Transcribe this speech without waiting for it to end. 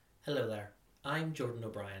Hello there, I'm Jordan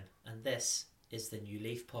O'Brien, and this is the New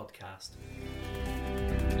Leaf Podcast.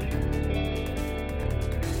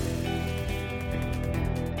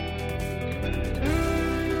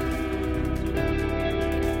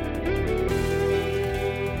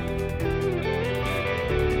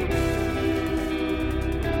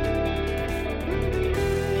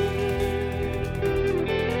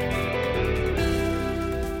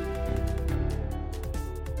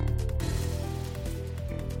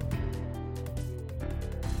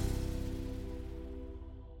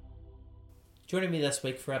 Joining me this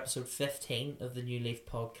week for episode 15 of the New Leaf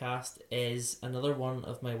Podcast is another one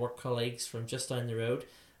of my work colleagues from just down the road,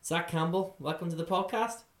 Zak Campbell. Welcome to the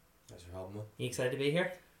podcast. Thanks for having me. You excited to be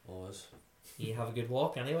here? Always. You have a good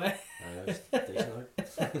walk anyway. It's decent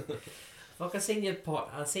out. Look, I seen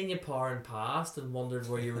you powering past and wondered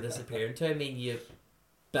where you were disappearing to. I mean, you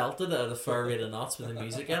belted it at a fair rate of knots with the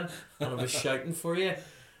music in, and I was shouting for you,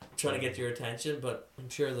 trying to get your attention, but I'm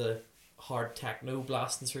sure the hard techno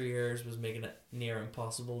blasting through your ears was making it near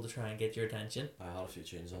impossible to try and get your attention. I had a few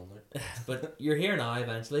tunes on there. But you're here now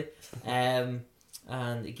eventually. And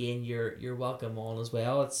again, you're welcome on as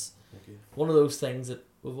well. It's Thank you. one of those things that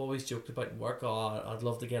we've always joked about in work. Oh, I'd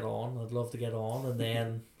love to get on, and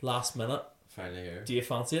then last minute, Finally here. do you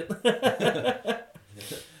fancy it?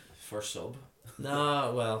 First sub.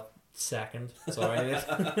 No, well, second. Sorry,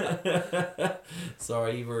 mate.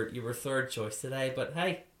 Sorry, you were third choice today, but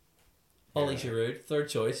hey, Ollie Giroud, third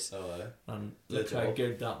choice. Oh, And Good look how job.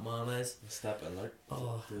 good that man is. Step in there.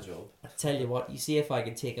 Oh, Good job. I tell you what, you see, if I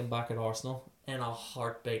could take him back at Arsenal, in a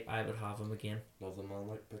heartbeat I would have him again. Love the man,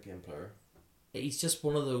 like, big game player. He's just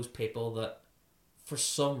one of those people that for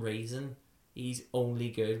some reason he's only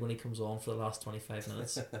good when he comes on for the last 25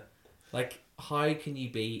 minutes. Like, how can you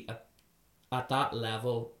be at that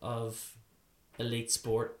level of elite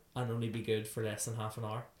sport and only be good for less than half an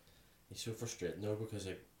hour? He's so frustrating though because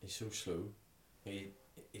he's so slow.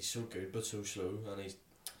 He's so good but so slow, and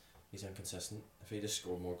he's inconsistent. If he just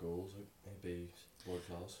scored more goals, he'd be world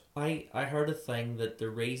class. I heard a thing that the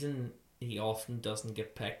reason he often doesn't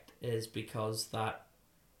get picked is because that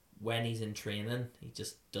when he's in training he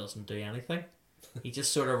just doesn't do anything. He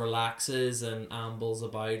just sort of relaxes and ambles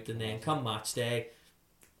about, and then come match day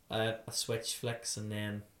a switch flicks and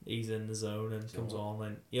then he's in the zone and comes on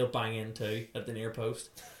and he'll bang in too at the near post.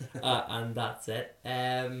 And that's it.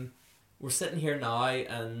 We're sitting here now,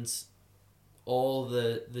 and all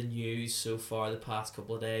the news so far the past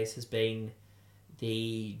couple of days has been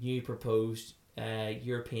the new proposed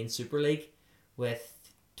European Super League with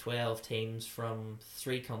 12 teams from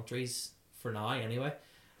 3 countries for now anyway.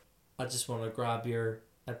 I just want to grab your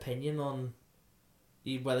opinion on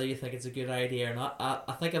whether you think it's a good idea or not.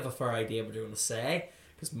 I think I have a fair idea what you're going to say,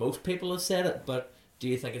 because most people have said it, but do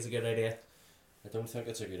you think it's a good idea? I don't think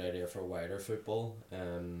it's a good idea for wider football.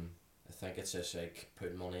 I think it's just like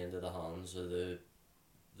putting money into the hands of the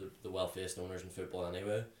wealthiest owners in football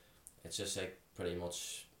anyway. It's just like pretty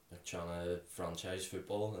much like trying to franchise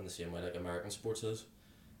football in the same way like American sports is.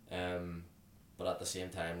 But at the same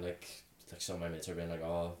time, like some of my mates are being like,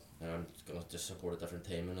 oh, I'm gonna just support a different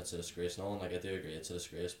team and it's a disgrace and all. And like I do agree it's a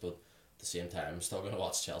disgrace, but at the same time I'm still gonna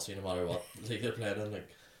watch Chelsea no matter what league they're playing in. Like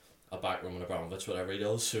I back Roman Abramovich whatever he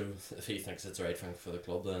does, so if he thinks it's the right thing for the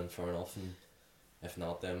club, then fair enough, and if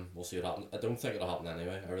not, then we'll see what happens. I don't think it'll happen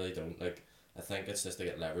anyway. I really don't. Like I think it's just to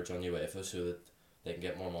get leverage on UEFA so that they can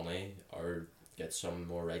get more money or get some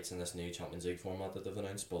more rights in this new Champions League format that they've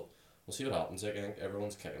announced. But we'll see what happens. Like, I think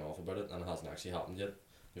everyone's kicking off about it and it hasn't actually happened yet.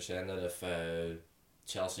 They're saying that if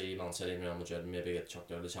Chelsea, Man City and Real Madrid maybe get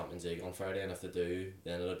chucked out of the Champions League on Friday, and if they do,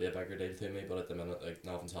 then it'll be a bigger deal to me. But at the minute, like,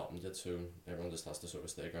 nothing's happened yet, so everyone just has to sort of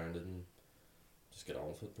stay grounded and just get on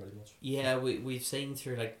with it pretty much. Yeah, we've seen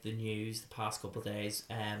through like the news the past couple of days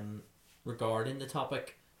regarding the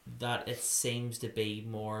topic that it seems to be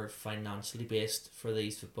more financially based for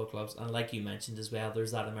these football clubs, and like you mentioned as well,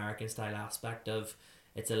 there's that American style aspect of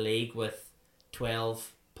it's a league with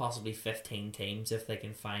 12, possibly 15 teams if they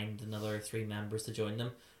can find another 3 members to join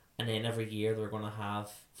them, and then every year they're going to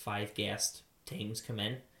have 5 guest teams come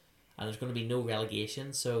in, and there's going to be no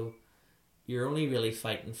relegation, so you're only really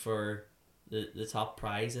fighting for the top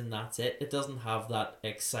prize, and that's it. It doesn't have that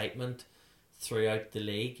excitement throughout the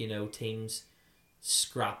league, you know, teams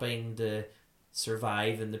scrapping to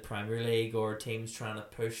survive in the Premier League or teams trying to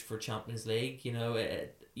push for Champions League. You know,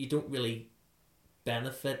 you don't really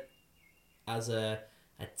benefit as a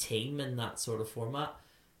team in that sort of format.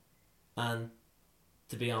 And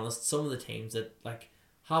to be honest, some of the teams that like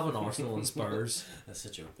having Arsenal and Spurs That's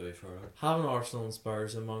a joke to be fair. having Arsenal and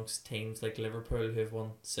Spurs amongst teams like Liverpool who have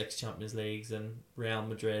won 6 Champions Leagues and Real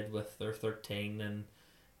Madrid with their 13 and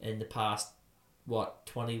in the past,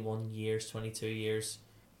 21 years, 22 years,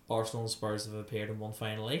 Arsenal and Spurs have appeared in one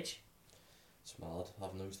final each. It's mad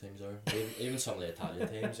having those teams there. Even some of the Italian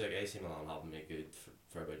teams, like AC Milan haven't been good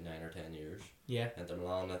for about 9 or 10 years. Yeah. Inter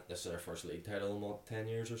Milan, this is their first league title in 10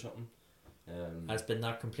 years or something. Has been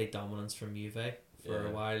that complete dominance from Juve for Yeah.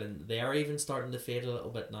 a while, and they are even starting to fade a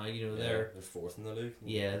little bit now. You know, they're fourth in the league.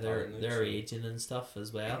 yeah, the they're Italian league, they're so- aging and stuff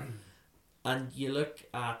as well. And you look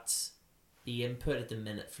at the input at the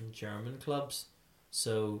minute from German clubs.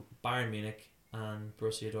 So Bayern Munich and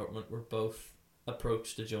Borussia Dortmund were both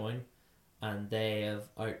approached to join, and they have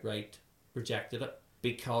outright rejected it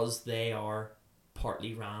because they are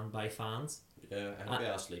partly ran by fans. Yeah, I think they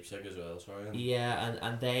asked Leipzig as well. Sorry. Yeah,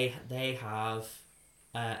 and they have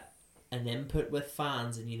an input with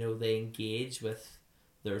fans, and you know they engage with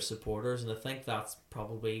their supporters, and I think that's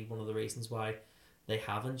probably one of the reasons why they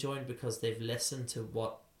haven't joined, because they've listened to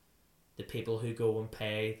what the people who go and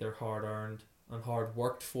pay their hard earned and hard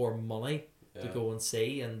worked for money to go and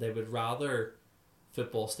see, and they would rather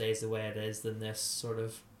football stays the way it is than this sort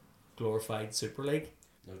of glorified Super League.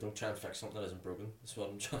 No, don't try and fix something that isn't broken. That's what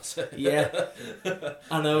I'm trying to say. Yeah,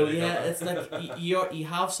 I know. Yeah, it's like you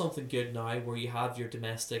have something good now where you have your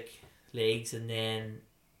domestic leagues, and then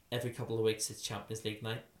every couple of weeks it's Champions League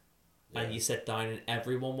night, and you sit down and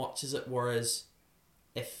everyone watches it. Whereas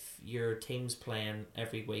if your team's playing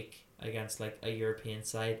every week against like a European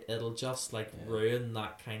side, it'll just like ruin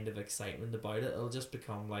that kind of excitement about it. It'll just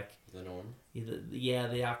become like the norm.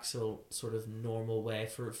 The actual sort of normal way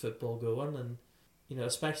for football going. And you know,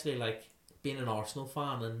 especially like being an Arsenal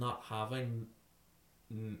fan and not having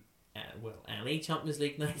any Champions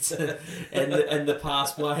League nights in the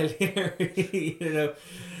past while here, you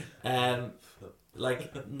know,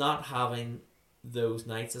 like not having those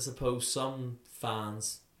nights. I suppose some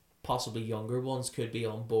fans, possibly younger ones, could be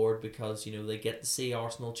on board because you know they get to see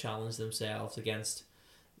Arsenal challenge themselves against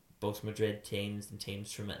both Madrid teams and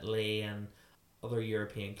teams from Italy and other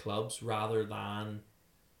European clubs, rather than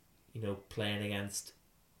you know playing against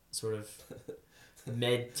sort of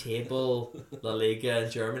mid-table La Liga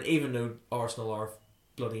in Germany, even though Arsenal are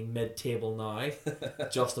bloody mid-table now,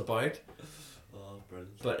 just about. Oh,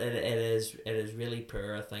 brilliant! But it is really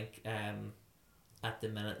poor, I think. At the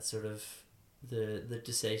minute, sort of the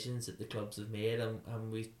decisions that the clubs have made,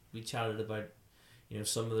 and we chatted about you know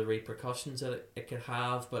some of the repercussions that it could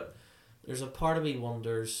have, but there's a part of me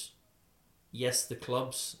wonders. Yes, the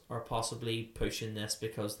clubs are possibly pushing this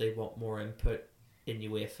because they want more input in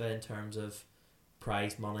UEFA in terms of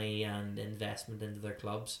prize money and investment into their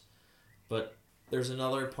clubs. But there's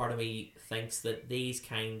another part of me thinks that these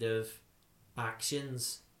kind of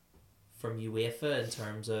actions from UEFA in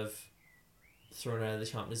terms of throwing out of the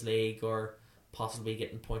Champions League or possibly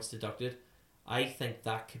getting points deducted, I think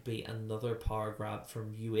that could be another power grab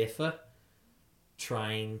from UEFA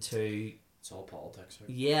trying to... It's all politics. Right?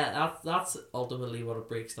 Yeah, that's ultimately what it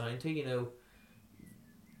breaks down to, you know.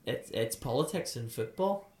 It's politics in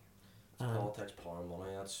football. Politics, power,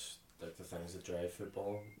 money, that's like the things that drive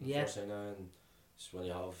football. Yeah. Unfortunately now, and it's when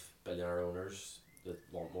you have billionaire owners that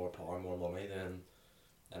want more power, more money,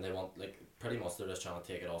 and they want, like, pretty much they're just trying to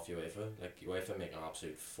take it off UEFA. Like, UEFA make an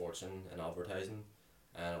absolute fortune in advertising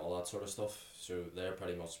and all that sort of stuff. So they're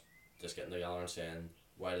pretty much just getting together and saying,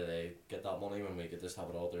 why do they get that money when we could just have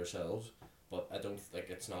it all to ourselves? But I don't think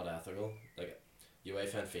it's not ethical. Like,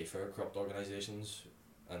 UEFA and FIFA are corrupt organisations,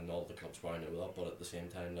 and all the clubs probably know that, but at the same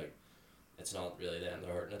time, like, it's not really them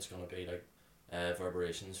they're hurting. It's going to be like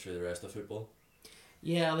reverberations through the rest of football.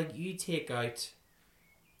 Yeah, like you take out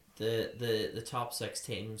the top 6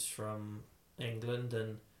 teams from England,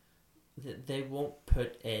 and they won't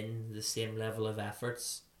put in the same level of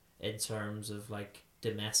efforts in terms of like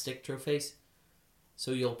domestic trophies.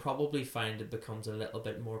 So you'll probably find it becomes a little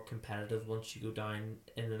bit more competitive once you go down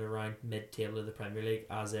in and around mid-table of the Premier League,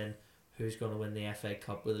 as in who's going to win the FA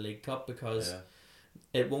Cup or the League Cup, because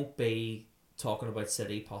it won't be talking about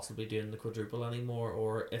City possibly doing the quadruple anymore,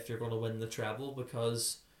 or if you're going to win the treble,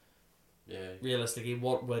 because realistically,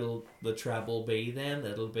 what will the treble be then?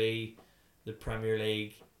 It'll be the Premier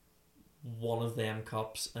League, one of them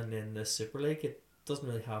cups, and then the Super League. It doesn't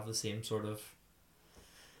really have the same sort of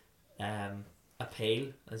appeal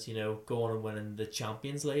as, you know, going and winning the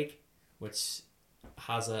Champions League, which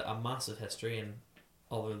has a massive history, and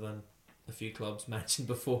other than a few clubs mentioned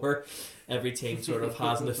before, every team sort of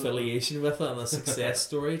has an affiliation with it and a success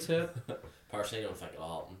story to it. Personally, I don't think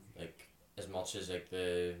it'll happen. Like, as much as like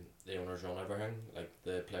the owners run everything, like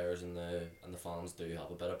the players and the fans do have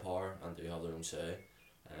a bit of power and do have their own say.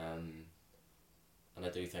 And I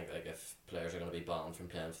do think, like, if players are going to be banned from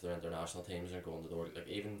playing for their international teams and going to the world, like,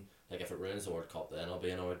 even like if it ruins the World Cup, then I'll be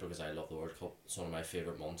annoyed because I love the World Cup. It's one of my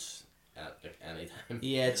favourite months at like any time.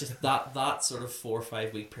 Yeah, it's just that sort of 4 or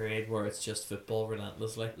 5 week period where it's just football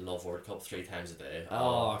relentlessly. Love World Cup 3 times a day.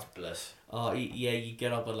 Oh, it's bliss. Oh yeah, you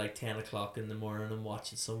get up at like 10 o'clock in the morning and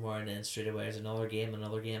watch it somewhere, and then straight away there's another game, and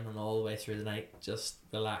all the way through the night, just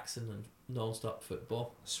relaxing and non-stop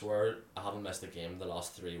football. I swear I haven't missed a game the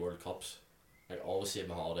last 3 World Cups. I always save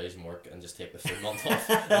my holidays and work and just take the full month off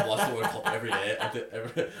and watch the World Cup every day.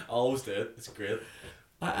 I always do it. It's great.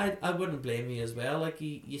 I wouldn't blame you as well. Like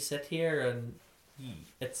you sit here and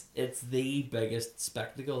it's the biggest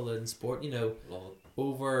spectacle in sport. You know, Love it.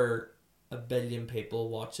 Over 1 billion people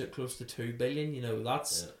watch it, close to 2 billion. You know,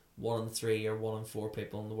 that's 1 in 3 or 1 in 4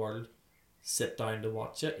 people in the world sit down to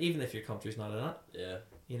watch it, even if your country's not in it. Yeah.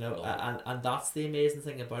 You know, and that's the amazing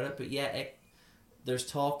thing about it. But yeah, there's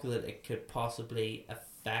talk that it could possibly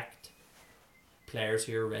affect players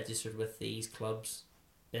who are registered with these clubs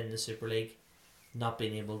in the Super League not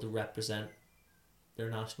being able to represent their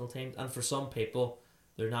national teams. And for some people,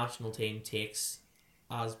 their national team takes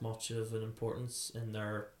as much of an importance in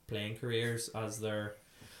their playing careers as their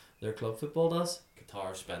club football does.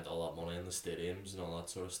 Qatar spent all that money in the stadiums and all that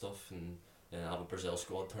sort of stuff, and then have a Brazil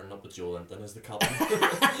squad turning up with Joe Linton as the captain.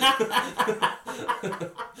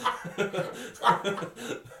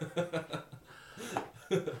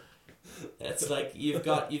 It's like you've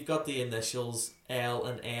got the initials L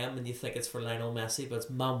and M, and you think it's for Lionel Messi, but it's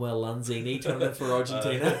Manuel Lanzini turning in for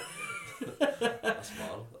Argentina. That's mad.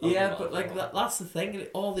 Yeah, but like that's the thing.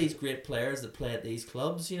 All these great players that play at these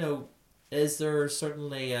clubs, you know, is there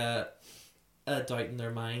certainly a doubt in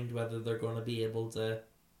their mind whether they're going to be able to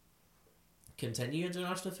continue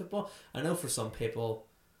international football? I know for some people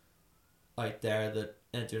out there that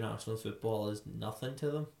international football is nothing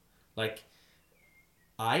to them. Like,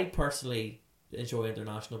 I personally enjoy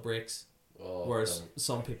international breaks, whereas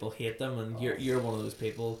some people hate them, and you're one of those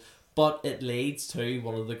people. But it leads to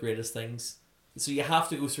one of the greatest things. So you have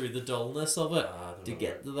to go through the dullness of it to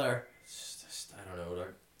get to there. It's just, I don't know.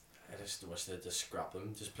 I just wish they'd just scrap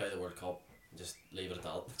them. Just play the World Cup and just leave it at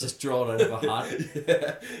that. Just draw it out of a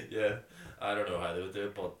hat. Yeah. I don't know how they would do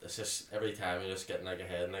it, but it's just every time you're just getting like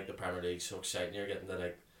ahead, and like the Premier League's so exciting. You're getting to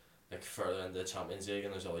like further into the Champions League,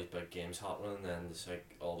 and there's all these big games happening, and then it's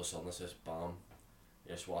like all of a sudden it's just bam.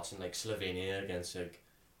 You're just watching like Slovenia against like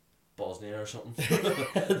Bosnia or something.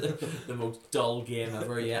 the most dull game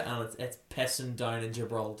ever, and it's pissing down in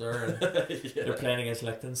Gibraltar, and they're playing against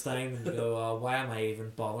Liechtenstein, and you go, why am I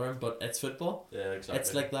even bothering? But it's football. Yeah, exactly.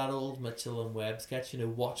 It's like that old Mitchell and Webb sketch, you know,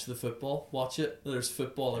 watch the football, watch it. There's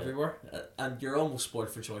football everywhere, and you're almost spoiled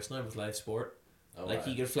for choice now with live sport.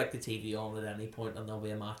 You can flick the TV on at any point, and there'll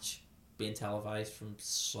be a match being televised from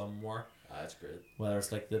somewhere. That's great. Whether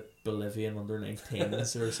it's like the Bolivian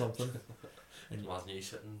under-19s or something. And imagine you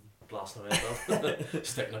sitting blasting away at that,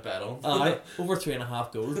 sticking a bet on. Over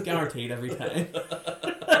 3.5 goals, guaranteed every time.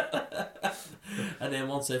 And then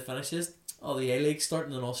once it finishes, the A-League's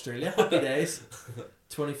starting in Australia. Happy days.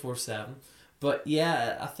 24/7. But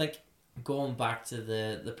yeah, I think going back to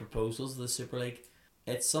the proposals of the Super League,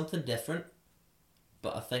 it's something different,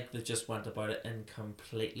 but I think they just went about it in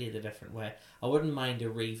completely the different way. I wouldn't mind a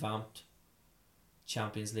revamped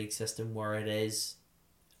Champions League system where it is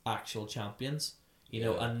actual champions, you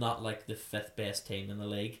know, and not like the 5th best team in the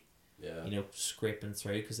league, you know, scraping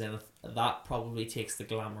through, because then that probably takes the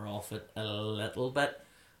glamour off it a little bit.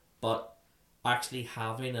 But actually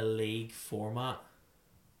having a league format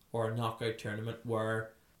or a knockout tournament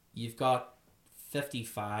where you've got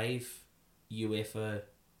 55 UEFA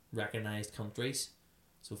recognised countries,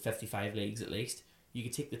 so 55 leagues at least, you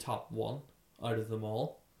could take the top 1 out of them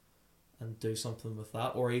all and do something with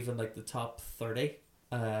that, or even like the top 30,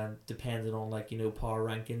 depending on like, you know, power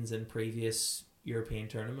rankings in previous European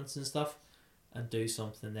tournaments and stuff, and do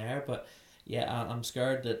something there. But yeah, I'm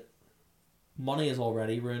scared that money has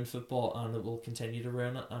already ruined football, and it will continue to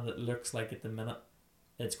ruin it, and it looks like at the minute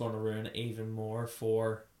it's going to ruin it even more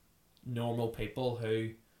for normal people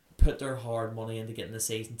who put their hard money into getting a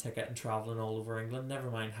season ticket and travelling all over England,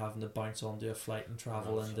 never mind having to bounce onto a flight and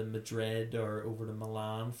travel into Madrid or over to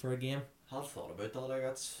Milan for a game. I've thought about that. Like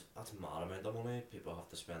that's mad amount of money people have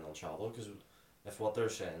to spend on travel, because if what they're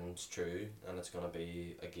saying is true and it's gonna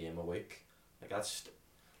be a game a week, like that's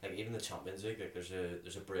like even the Champions League, like there's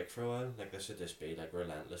a break for a while. Like this should just be like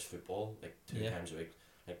relentless football, like 2 times a week.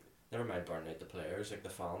 Like never mind burning out the players, like the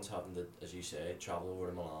fans having to, as you say, travel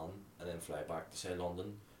over to Milan and then fly back to say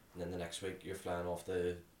London. And then the next week you're flying off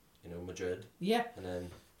to, you know, Madrid. Yeah. And then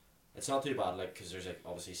it's not too bad, like, because there's like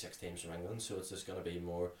obviously 6 teams from England, so it's just gonna be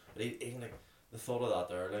more. But even like the thought of that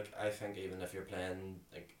there, like I think even if you're playing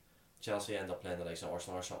like Chelsea end up playing the likes of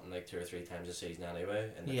Arsenal or something like 2 or 3 times a season anyway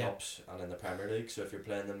in the Yeah. cups and in the Premier League. So if you're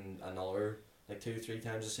playing them another like 2 or 3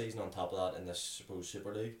 times a season on top of that in this supposed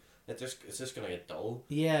Super League, it's just gonna get dull.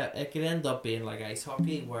 Yeah, it could end up being like ice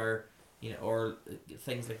hockey where, or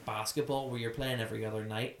things like basketball where you're playing every other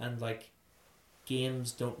night and like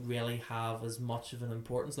games don't really have as much of an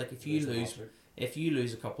importance. Like if you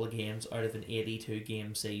lose a couple of games out of an 82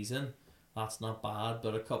 game season, that's not bad,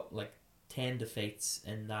 but a couple like 10 defeats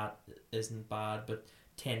in that isn't bad, but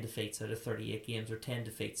 10 defeats out of 38 games or 10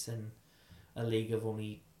 defeats in a league of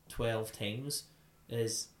only 12 teams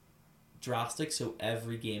is drastic, so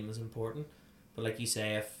every game is important. But like you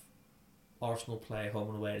say, if Arsenal play home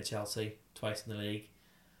and away to Chelsea twice in the league,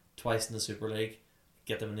 twice in the Super League,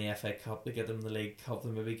 get them in the FA Cup, they get them in the League Cup, they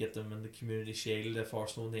maybe get them in the Community Shield if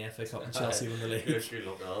Arsenal win the FA Cup and Chelsea win the league. Good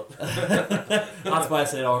luck up. That's why I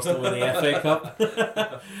said Arsenal win the FA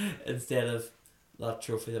Cup instead of that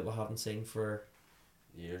trophy that we haven't seen for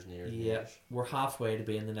years and years and yeah, years. we're halfway to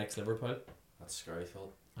being the next Liverpool. That's a scary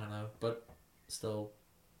thought. I know, but still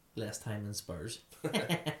less time than Spurs.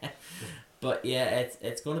 But yeah,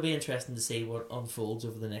 it's going to be interesting to see what unfolds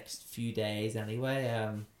over the next few days anyway.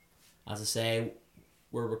 As I say,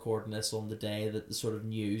 we're recording this on the day that the sort of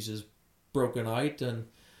news is broken out and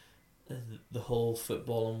the whole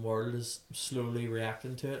footballing world is slowly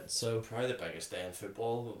reacting to it. So Probably the biggest day in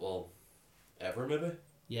football, well, ever maybe.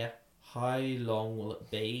 yeah, how long will it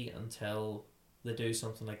be until they do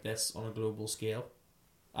something like this on a global scale?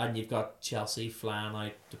 And you've got Chelsea flying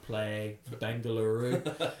out to play Bengaluru.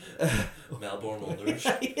 Melbourne Wanderers.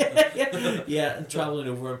 yeah, and travelling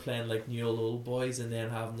over and playing like Newell Old Boys and then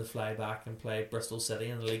having to fly back and play Bristol City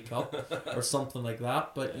in the League Cup or something like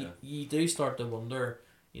that. But Yeah. you do start to wonder,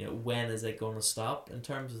 when is it going to stop in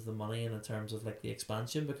terms of the money and in terms of like the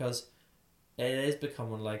expansion, because it is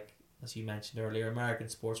becoming like, as you mentioned earlier, American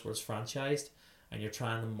sports where it's franchised and you're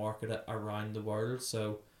trying to market it around the world.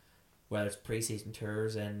 So whether it's pre-season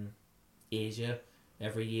tours in Asia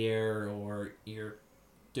every year, or you're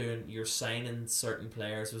signing certain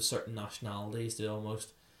players with certain nationalities to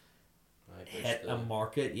almost hit a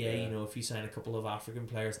market. Yeah, if you sign a couple of African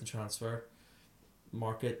players in the transfer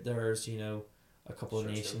market, there's a couple of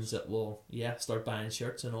nations that will start buying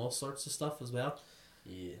shirts and all sorts of stuff as well.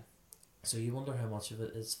 Yeah. So you wonder how much of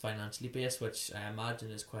it is financially based, which I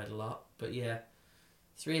imagine is quite a lot. But yeah,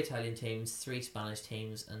 3 Italian teams, 3 Spanish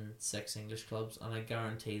teams, and 6 English clubs, and I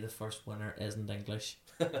guarantee the first winner isn't English.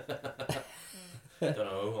 Don't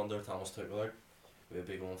know, under Thomas Tuchel, we'll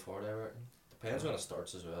be going for it, I reckon. Depends when it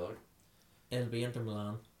starts as well. It'll be Inter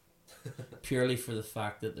Milan, purely for the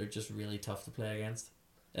fact that they're just really tough to play against.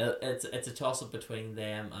 It's a toss up between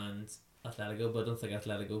them and Atletico, but I don't think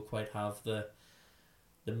Atletico quite have the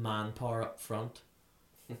manpower up front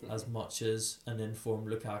as much as an informed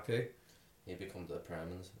Lukaku. Maybe come to the Prem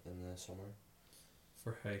in the summer.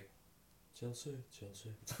 For who? Chelsea.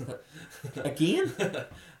 Again?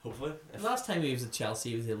 Hopefully. The last time he was at Chelsea,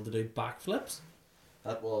 he was able to do backflips.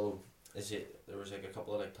 There was like a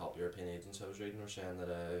couple of like top European agents I was reading were saying that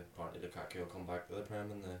apparently Lukaku will come back to the Prem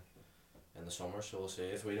in the summer, so we'll see.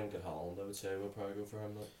 If we don't get Holland, I would say we'll probably go for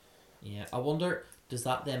him. Yeah, I wonder, does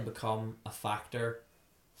that then become a factor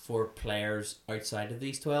for players outside of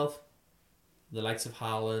these 12? The likes of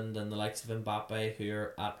Haaland and the likes of Mbappe, who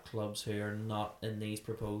are at clubs who are not in these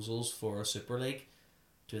proposals for a Super League,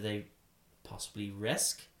 do they possibly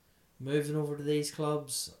risk moving over to these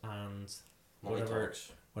clubs and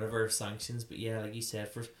whatever sanctions? But yeah, like you said,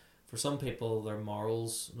 for some people their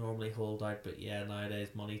morals normally hold out, but yeah, nowadays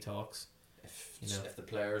money talks. If the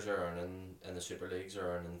players are earning in the Super Leagues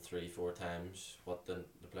are earning 3-4 times what the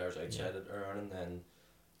players outside it are earning, then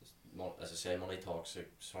as I say, money talks. Like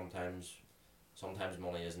sometimes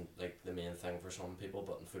money isn't like the main thing for some people,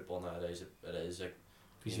 but in football nowadays it is like,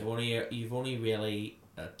 because you've only really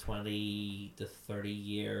a 20 to 30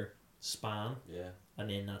 year span, and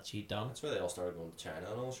then that's you done. That's why they all started going to China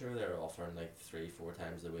and all. Sure, they're offering like 3-4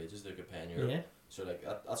 times the wages they could pay in Europe. So like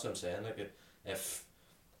that's what I'm saying. Like if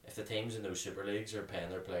the teams in those Super Leagues are paying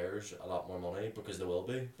their players a lot more money, because they'll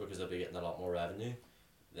be getting a lot more revenue,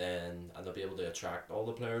 and they'll be able to attract all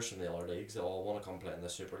the players from the other leagues that all want to come play in the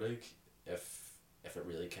Super League. If it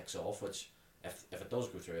really kicks off, which if it does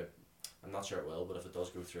go through, I'm not sure it will, but if it does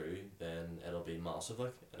go through, then it'll be massive,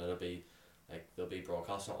 like, and it'll be like they'll be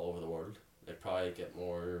broadcasting all over the world. They'll probably get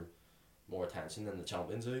more attention than the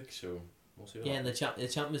Champions League, so we'll see what happens. And the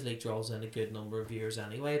Champions League draws in a good number of viewers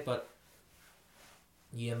anyway, but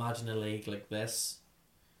you imagine a league like this,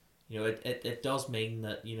 it does mean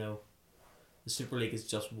that, the Super League is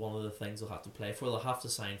just one of the things they'll have to play for. They'll have to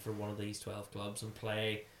sign for one of these 12 clubs and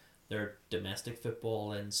play their domestic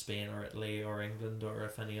football in Spain or Italy or England, or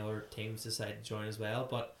if any other teams decide to join as well.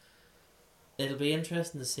 But it'll be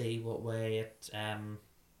interesting to see what way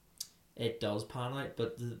it does pan out.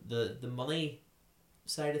 But the money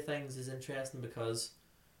side of things is interesting, because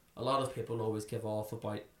a lot of people always give off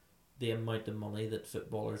about the amount of money that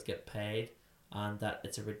footballers get paid, and that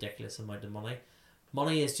it's a ridiculous amount of money.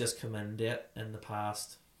 Money has just come into it in the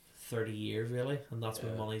past 30 years, really, and that's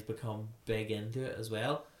when money's become big into it as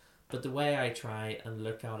well. But the way I try and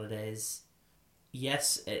look at it is,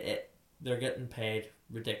 yes, they're getting paid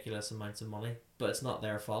ridiculous amounts of money, but it's not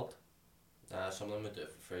their fault. Some of them would do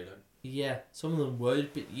it for free, like. Yeah, some of them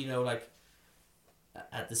would, but like,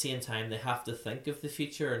 at the same time, they have to think of the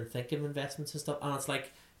future and think of investments and stuff. And it's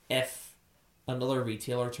like, if another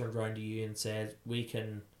retailer turned around to you and said, we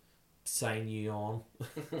can sign you on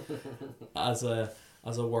as a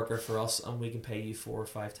worker for us, and we can pay you 4 or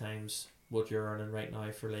 5 times what you're earning right now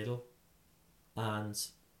for Lidl, and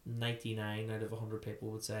 99 out of 100 people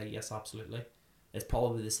would say yes, absolutely, it's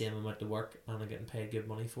probably the same amount of work and I'm getting paid good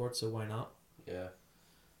money for it, so why not? Yeah.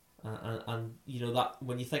 And that,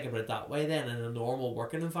 when you think about it that way, then in a normal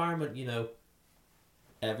working environment,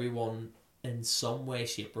 everyone in some way,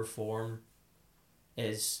 shape or form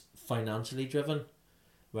is financially driven,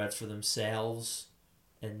 whether it's for themselves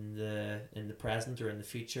in the present or in the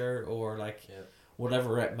future, or like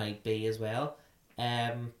whatever it might be as well.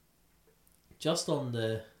 Just on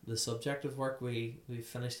the subject of work, we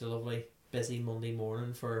finished a lovely busy Monday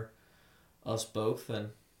morning for us both,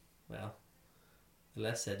 and well, the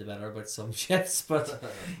less said the better about some shifts, but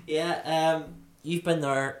you've been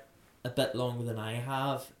there a bit longer than I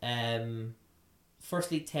have.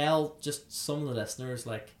 Firstly, tell just some of the listeners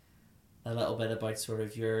like a little bit about sort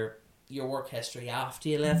of your work history after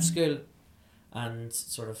you left school, and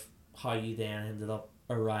sort of how you then ended up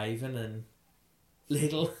arriving in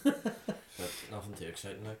Lidl. Nothing too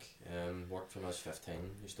exciting, like. Worked when I was 15.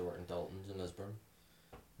 Used to work in Dalton's in Lisburn.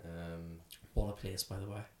 What a place, by the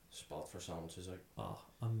way. Spot for sandwiches, like. Oh,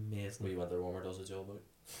 amazing. We winter warmer does a job out.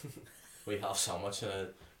 We have sandwich and a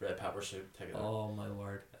red pepper soup. Take it out. Oh my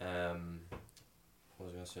word. What was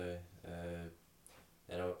I gonna say?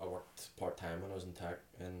 I worked part time when I was in tech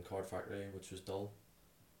in card factory, which was dull,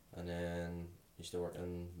 and then used to work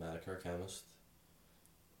in Medicare chemist.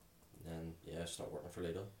 And then started working for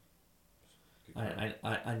Lidl.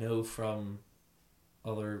 I know from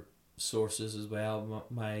other sources as well.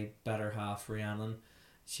 My better half, Rhiannon,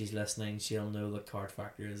 she's listening. She'll know that card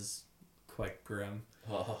factory is quite grim.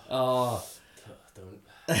 Oh. Don't.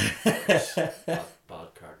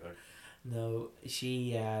 bad card. No,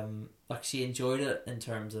 she enjoyed it in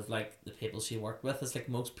terms of like the people she worked with. It's like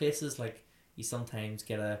most places, like you sometimes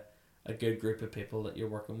get a good group of people that you're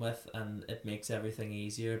working with, and it makes everything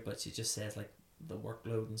easier. But she just says like the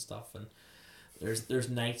workload and stuff, and there's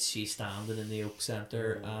nights she's standing in the Oak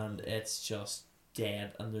Centre and it's just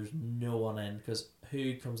dead, and there's no one in, because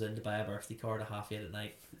who comes in to buy a birthday card at 8:30 at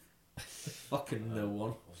night? Fucking no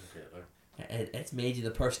one. Wasn't great, like. It's made you the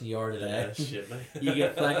person you are today. Yeah, shit, like. You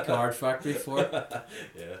get thank Card Factory for it.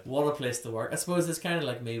 Yeah. What a place to work. I suppose it's kind of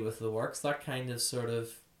like me with the works, that kind of sort of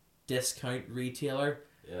discount retailer.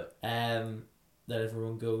 Yeah. That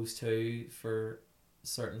everyone goes to for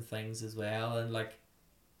certain things as well, and like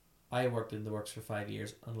I worked in the works for 5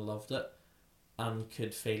 years and loved it, and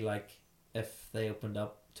could feel like if they opened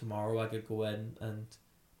up tomorrow I could go in and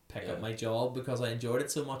pick up my job, because I enjoyed it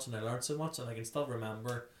so much and I learned so much, and I can still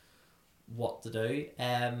remember what to do.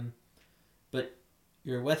 But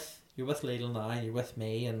you're with Lidl now, and you're with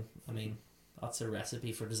me, and I mean that's a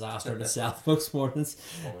recipe for disaster in itself most mornings.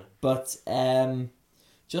 But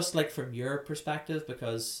just like from your perspective,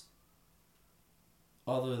 because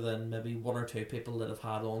other than maybe 1 or 2 people that have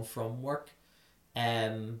had on from work,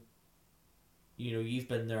 you've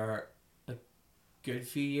been there a good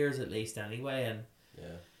few years at least anyway, and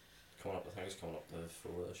I think it's coming up to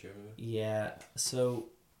 4 this year maybe. Yeah, so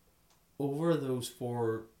over those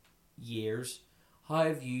 4 years, how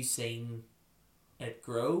have you seen it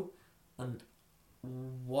grow, and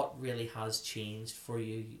what really has changed for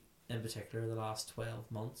you in particular the last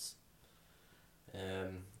 12 months?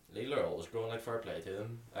 Lidl are always growing, like, fair play to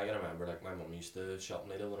them. I can remember, like, my mum used to shop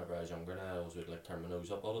in Lidl whenever I was younger, and I always would, like, turn my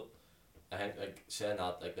nose up at it. I think, like, saying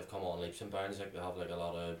that, like, they've come on leaps and bounds, like, they have, like, a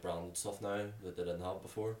lot of branded stuff now that they didn't have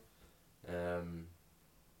before.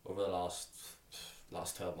 Over the last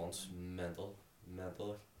 12 months, mental,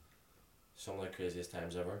 like, some of the craziest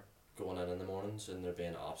times ever. Going in the mornings and there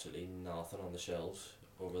being absolutely nothing on the shelves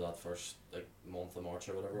over that first, like, month of March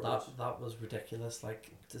or whatever it was. That was ridiculous,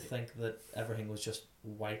 like, to think that everything was just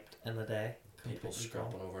wiped in a day. People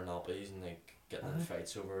scrapping over nappies and, like, getting in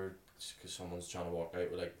fights over because someone's trying to walk out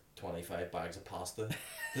with like 25 bags of pasta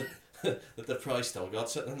that they've probably still got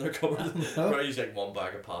sitting in their cupboard. Probably use like one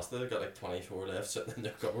bag of pasta, they've got like 24 left sitting in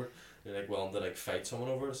their cupboard. They're like willing to like fight someone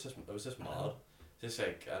over it. It was just mad. Just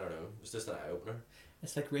like, I don't know, it was just an eye opener.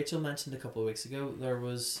 It's like Rachel mentioned a couple of weeks ago, there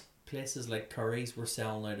was places like Curry's were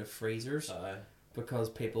selling out of freezers because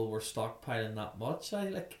people were stockpiling that much.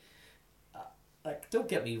 Don't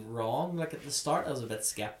get me wrong, like at the start I was a bit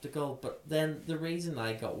skeptical, but then the reason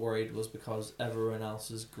I got worried was because everyone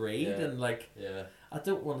else's greed and like, I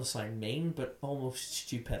don't want to sound mean, but almost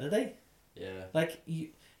stupidity. Yeah. Like,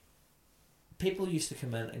 people used to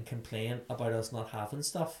come in and complain about us not having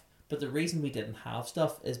stuff, but the reason we didn't have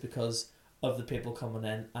stuff is because of the people coming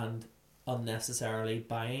in and unnecessarily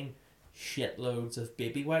buying shitloads of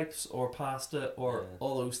baby wipes or pasta or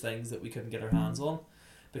all those things that we couldn't get our hands on,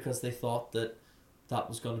 because they thought that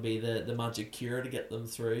was going to be the magic cure to get them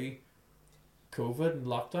through COVID and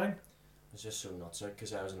lockdown. It's just so nuts,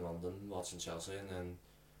 because I was in London watching Chelsea and then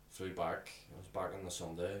flew back. I was back on the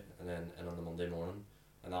Sunday and then in on the Monday morning,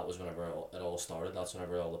 and that was whenever it all started. That's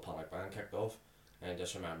whenever all the panic buying kicked off, and I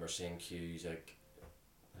just remember seeing queues like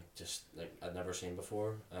I'd never seen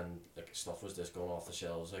before, and like stuff was just going off the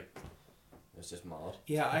shelves. Like, it was just mad.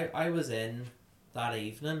 Yeah, I was in that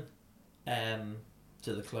evening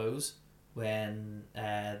to the close when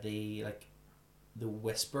the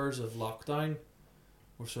whispers of lockdown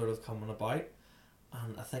were sort of coming about,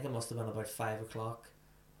 and I think it must have been about 5 o'clock,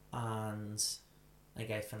 and I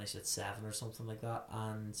think I finished at 7 or something like that,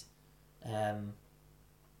 and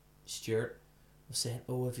Stuart was saying,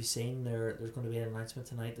 "Oh, have you seen there's going to be an announcement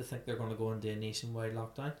tonight? I think they're going to go into a nationwide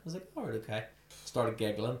lockdown." I was like, "Alright, okay." Started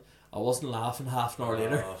giggling. I wasn't laughing half an hour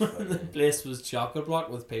later. The place was chock-a block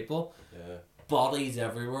with people. Yeah. Bodies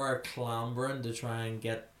everywhere, clambering to try and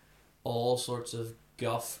get all sorts of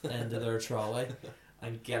guff into their trolley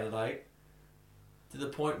and get it out. To the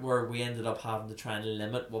point where we ended up having to try and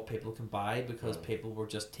limit what people can buy because people were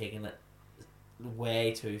just taking it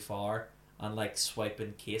way too far and like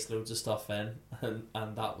swiping caseloads of stuff in,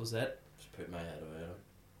 and that was it. Just put my head away.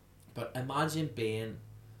 But imagine being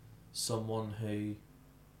someone who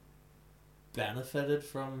benefited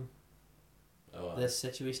from this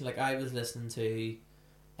situation. Like, I was listening to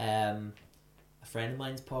a friend of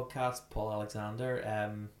mine's podcast, Paul Alexander.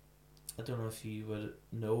 I don't know if you would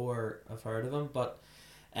know or have heard of him, but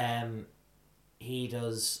he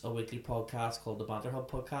does a weekly podcast called the Banter Hub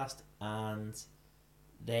Podcast, and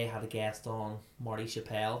they had a guest on, Marty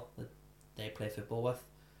Chappelle, that they play football with,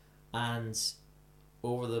 and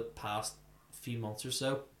over the past few months or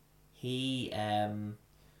so, he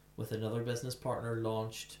with another business partner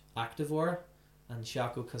launched Activewear and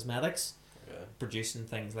Shaco Cosmetics, producing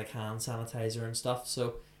things like hand sanitizer and stuff.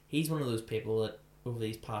 So he's one of those people that over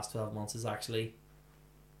these past 12 months has actually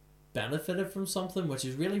benefited from something, which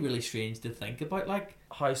is really, really strange to think about, like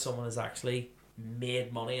how someone has actually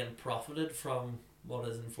made money and profited from what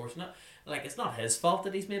is unfortunate. Like, it's not his fault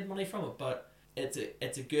that he's made money from it, but it's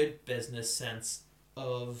a good business sense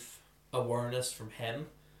of awareness from him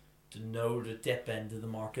to know to dip into the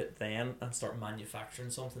market then and start manufacturing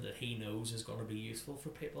something that he knows is going to be useful for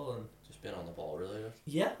people, and just being on the ball, really.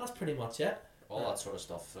 Yeah, that's pretty much it. All that sort of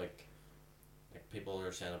stuff, like people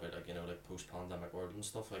are saying about, like, you know, like post-pandemic world and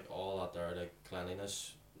stuff, like all that there, like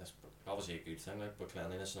cleanliness, that's obviously a good thing, like, but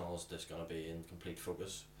cleanliness and all is just going to be in complete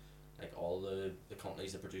focus. Like, all the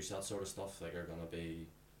companies that produce that sort of stuff, like, are going to be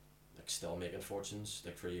like still making fortunes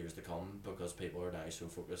like for years to come, because people are now so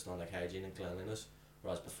focused on like hygiene and cleanliness,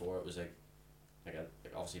 whereas before it was like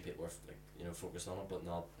obviously people were like, you know, focused on it, but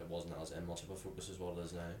not, it wasn't as much of a focus as what it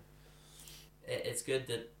is now. It's good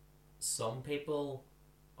that some people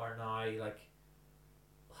are now, like,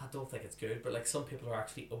 I don't think it's good, but like some people are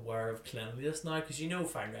actually aware of cleanliness now, because, you know,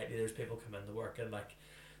 fine rightly there's people come into work and like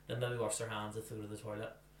they maybe wash their hands if they go to the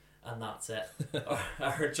toilet and that's it,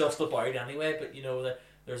 or just about anyway, but you know,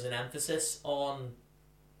 there's an emphasis on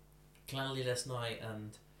cleanliness now,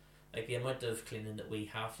 and like the amount of cleaning that we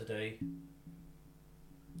have to do.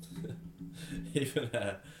 Even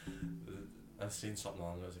I've seen something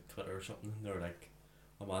on, it was like Twitter or something, they were like,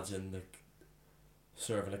 imagine like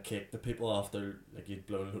serving a cake to people after like you'd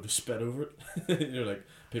blown a load of spit over it. You know, like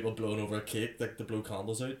people blowing over a cake like to blow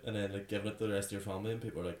candles out and then like giving it to the rest of your family, and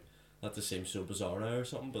people are like, that just seems so bizarre now or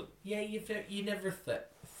something. But yeah, you never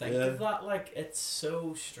think of that. Like, it's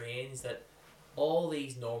so strange that all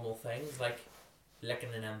these normal things, like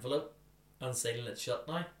licking an envelope and sealing it shut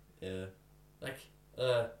now. Yeah. Like,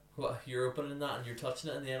 what, you're opening that and you're touching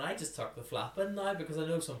it, and then I just tuck the flap in now, because I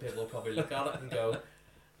know some people will probably look at it and go,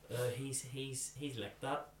 he's licked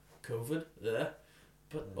that. COVID.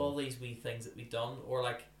 But all these wee things that we've done, or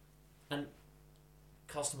like, and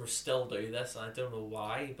customers still do this, and I don't know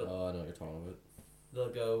why, but oh, I know what you're talking about. they'll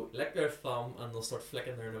go lick their thumb and they'll start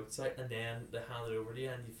flicking their notes out, and then they hand it over to you,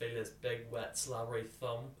 and you feel this big wet slobbery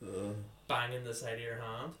thumb banging the side of your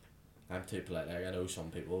hand. I'm too polite. Like, I know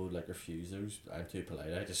some people would like refuse those. I'm too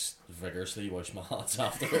polite. I just vigorously wash my hands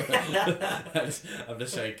after. I'm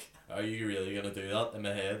just like, are you really gonna do that in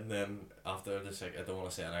my head? And then after, just like, I don't want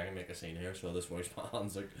to say anything and make a scene here, so I'll just wash my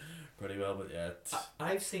hands like pretty well. But yeah,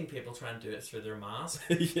 I've seen people try and do it through their mask.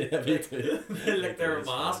 yeah, me too. They lick their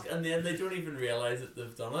mask, and then they don't even realise that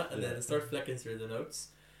they've done it, and then they start flicking through the notes.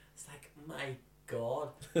 It's like, my God.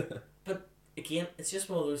 But again, it's just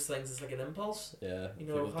one of those things. It's like an impulse. Yeah, you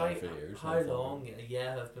know, how long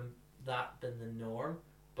have been the norm,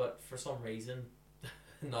 but for some reason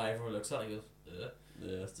now everyone looks at it and goes, ugh,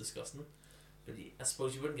 yeah, it's disgusting. But I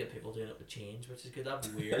suppose you wouldn't get people doing it with change, which is good.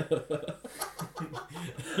 That'd be weird.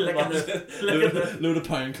 Load of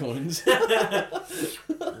pound coins.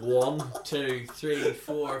 1, 2, 3,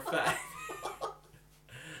 4, 5.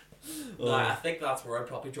 No, I think that's where I'd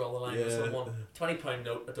probably draw the line with someone. £20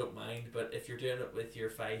 note, I don't mind, but if you're doing it with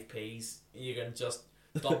your 5p's, you can just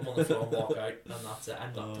dump them on the floor and walk out, and that's it.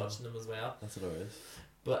 I'm not touching them as well. That's what it is.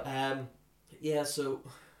 But yeah, so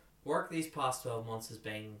work these past 12 months has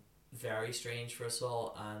been very strange for us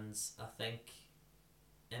all, and I think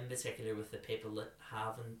in particular with the people that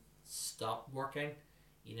haven't stopped working,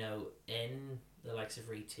 you know, in the likes of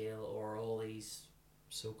retail or all these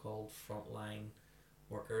so-called frontline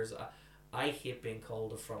workers. I hate being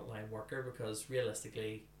called a frontline worker because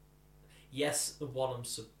realistically, yes, what I'm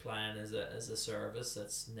supplying is a service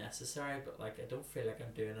that's necessary, but like I don't feel like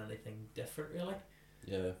I'm doing anything different really.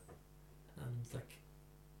 Yeah. And like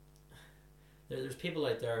there's people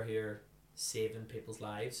out there who are saving people's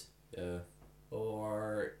lives. Yeah.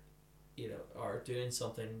 Or, you know, are doing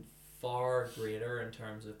something far greater in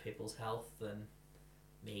terms of people's health than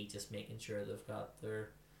me just making sure they've got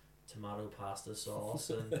their tomato pasta sauce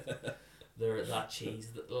and that cheese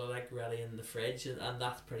that they're like ready in the fridge, and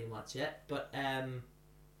that's pretty much it. But I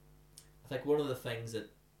think one of the things that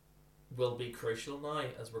will be crucial now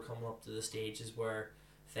as we're coming up to the stages where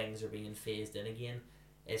things are being phased in again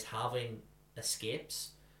is having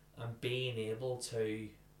escapes and being able to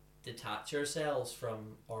detach ourselves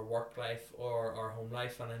from our work life or our home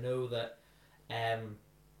life. And I know that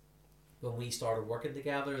when we started working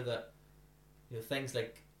together, that, you know, things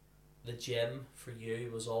like the gym for you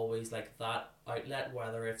was always like that outlet,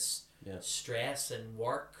 whether it's stress in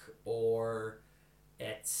work or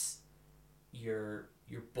it's you're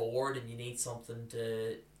bored and you need something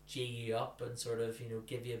to G you up and sort of, you know,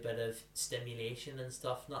 give you a bit of stimulation and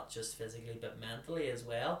stuff, not just physically but mentally as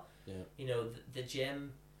well. You know, the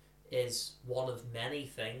gym is one of many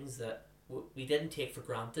things that we didn't take for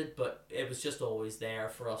granted, but it was just always there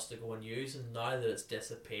for us to go and use, and now that it's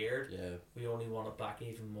disappeared, we only want it back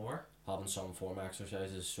even more. Having some form of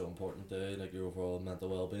exercise is so important to like your overall mental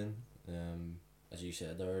well-being. As you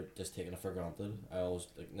said, they're just taking it for granted. I always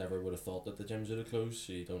never would have thought that the gyms would have closed,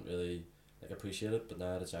 so you don't really appreciate it, but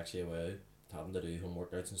now it's actually a way. Having to do home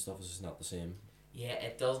workouts and stuff is just not the same. Yeah,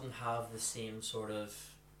 it doesn't have the same sort of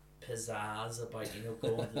pizzazz about, you know,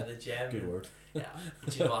 going to the gym. Good word. Yeah,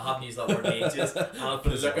 do you know, I haven't used that word in ages, and I've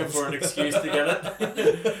been looking for an excuse to get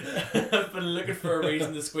it. I've been looking for a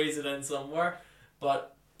reason to squeeze it in somewhere.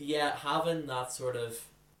 But yeah, having that sort of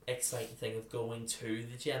exciting thing of going to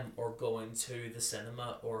the gym or going to the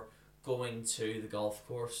cinema or going to the golf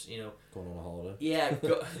course, you know, going on a holiday. Yeah,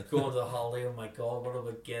 going to a holiday. Oh my God, what I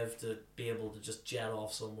would give to be able to just jet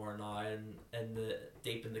off somewhere now and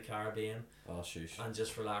deep in the Caribbean. Oh, shush. And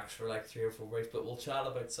just relax for like 3 or 4 weeks. But we'll chat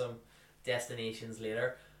about some destinations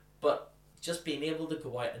later. But just being able to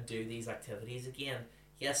go out and do these activities again.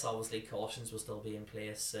 Yes, obviously cautions will still be in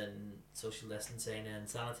place, and social distancing and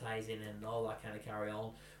sanitising and all that kind of carry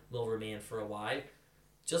on will remain for a while.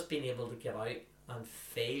 Just being able to get out and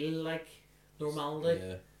feel like normality.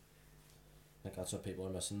 Yeah, I think that's what people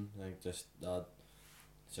are missing. I think just that.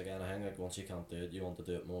 It's like anything. Like once you can't do it, you want to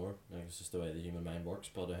do it more. Like it's just the way the human mind works.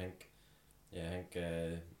 But I think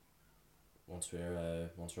once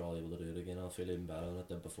we're all able to do it again, I'll feel even better than I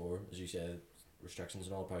did before. As you said, restrictions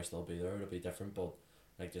and all will probably still be there. It'll be different, but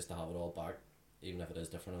like just to have it all back, even if it is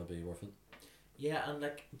different, it'll be worth it. Yeah, and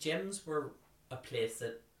like gyms were a place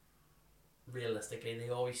that realistically they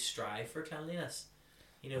always strive for cleanliness,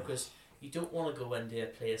 you know, because you don't want to go into a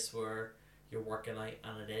place where you're working out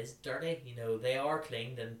and it is dirty. You know, they are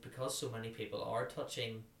cleaned, and because so many people are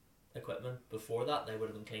touching equipment before that, they would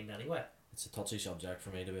have been cleaned anyway. It's a touchy subject for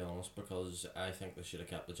me, to be honest, because I think they should have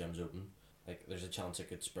kept the gyms open. like there's a chance it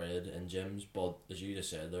could spread in gyms, but as you just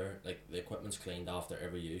said there, like the equipment's cleaned after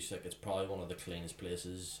every use. Like it's probably one of the cleanest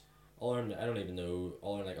places. I don't even know,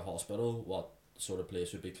 other than like a hospital, what sort of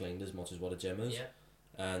place would be cleaned as much as what a gym is. Yeah.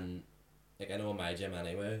 And like I know in my gym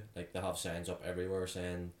anyway, like they have signs up everywhere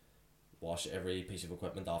saying wash every piece of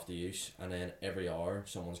equipment after use, and then every hour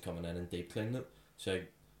someone's coming in and deep cleaning it. So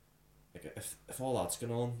like if all that's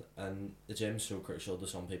going on, and the gym's so crucial to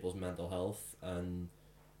some people's mental health, and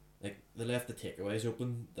like they left the takeaways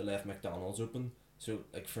open, they left McDonald's open. So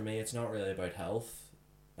like for me, it's not really about health,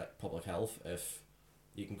 like public health. If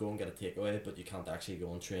you can go and get a takeaway, but you can't actually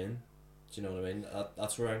go and train, do you know what I mean?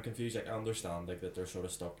 That's where I'm confused. Like I understand like that they're sort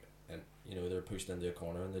of stuck, and they're pushed into a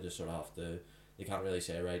corner, and they just sort of have to. You can't really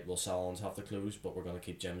say, right, well salons have to close, but we're gonna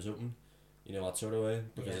keep gyms open. That sort of way,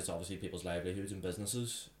 because it's obviously people's livelihoods and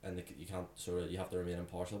businesses, and you can't you have to remain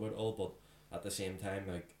impartial about it all. But at the same time,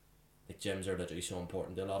 like gyms are literally so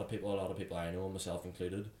important to a lot of people. A lot of people I know, myself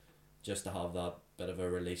included, just to have that bit of a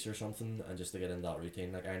release or something, and just to get in that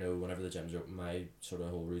routine. Like I know whenever the gyms are open, my sort of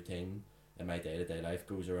whole routine in my day-to-day life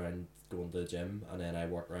goes around going to the gym, and then I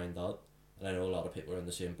work around that. And I know a lot of people are in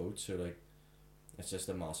the same boat, so like it's just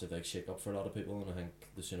a massive like shake up for a lot of people, and I think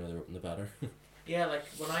the sooner they're open the better. Yeah, like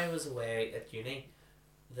when I was away at uni,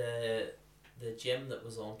 the gym that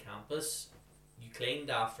was on campus, you cleaned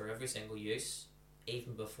after every single use,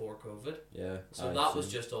 even before COVID. Yeah. So that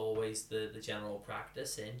was just always the general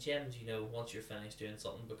practice in gyms, once you're finished doing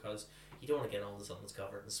something, because you don't want to get onto something that's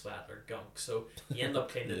covered in sweat or gunk, so you end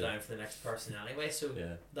up cleaning it down for the next person anyway. So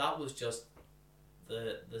that was just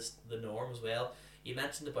the norm as well. You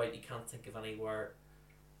mentioned about you can't think of anywhere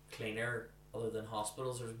cleaner other than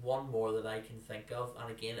hospitals. There's one more that I can think of,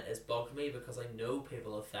 and again it has bugged me because I know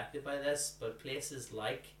people affected by this, but places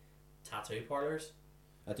like tattoo parlours.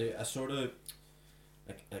 I sort of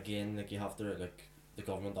like, again, like you have to, like the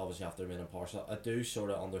government obviously have to remain impartial. I do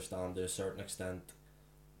sort of understand to a certain extent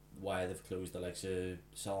why they've closed the likes of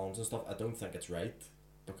salons and stuff. I don't think it's right,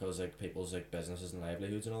 because like people's like businesses and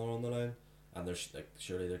livelihoods and all are on the line, and there's like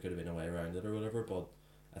surely there could have been a way around it or whatever. But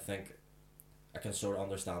I think I can sort of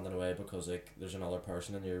understand in a way, because like there's another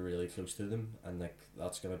person and you're really close to them, and like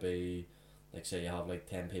that's gonna be like, say you have like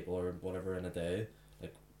 10 people or whatever in a day,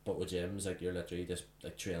 like, but with gyms like you're literally just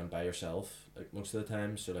like training by yourself like most of the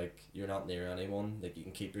time, so like you're not near anyone, like you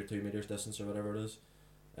can keep your 2 meters distance or whatever it is,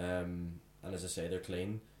 and as I say, they're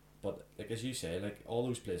clean, but like as you say, like all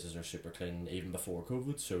those places are super clean even before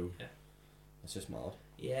COVID, so it's just mad.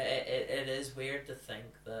 Yeah, it is weird to think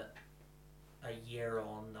that a year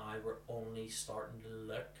on now we're only starting to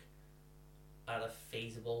look at a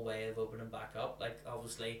feasible way of opening back up. Like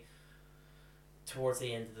obviously towards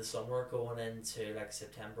the end of the summer, going into like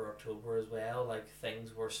September, October as well, like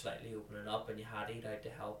things were slightly opening up and you had to get out to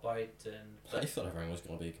help out, and I thought everything was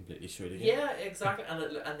going to be completely sweet again. Yeah, exactly.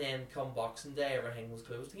 And then come Boxing Day, everything was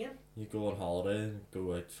closed again. You go on holiday,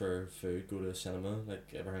 go out for food, go to a cinema,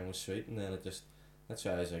 like everything was sweet, and then that's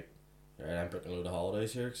why I was like, right, I'm booking a load of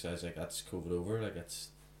holidays here, because I was like, that's COVID over, like it's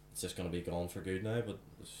just going to be gone for good now, but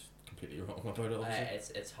it's completely wrong about it,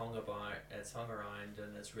 obviously. It's hung around,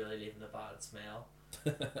 and it's really leaving a bad smell,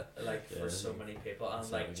 like for so many people, and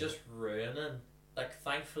like just ruining. Like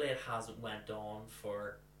thankfully it hasn't went on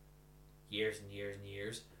for years and years and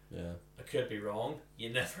years. Yeah, I could be wrong.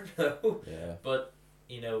 You never know. Yeah, but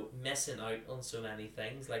missing out on so many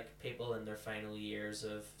things, like people in their final years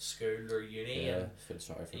of school or uni, and feel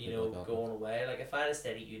sorry for people like that, going away. Like if I had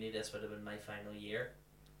stayed at uni, this would have been my final year,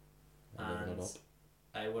 and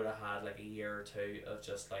I would have had like a year or two of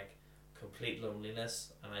just like complete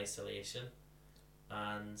loneliness and isolation.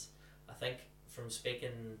 And I think from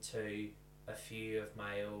speaking to a few of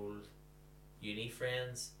my old uni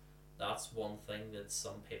friends, that's one thing that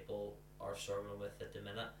some people are struggling with at the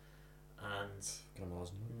minute, and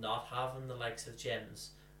not having the likes of gyms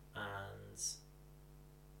and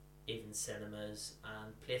even cinemas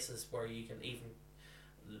and places where you can even,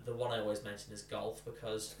 the one I always mention is golf,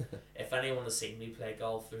 because if anyone has seen me play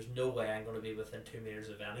golf, there's no way I'm going to be within 2 meters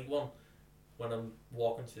of anyone when I'm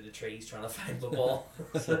walking through the trees trying to find the ball.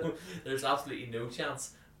 So there's absolutely no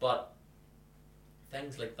chance. But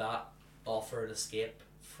things like that offer an escape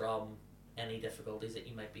from any difficulties that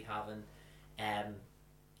you might be having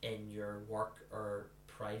in your work or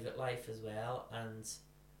private life as well. And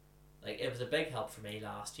like it was a big help for me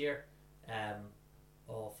last year,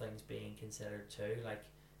 all things being considered too, like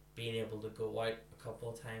being able to go out a couple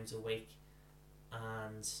of times a week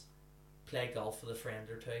and play golf with a friend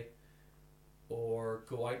or two, or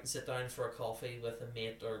go out and sit down for a coffee with a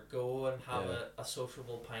mate, or go and have a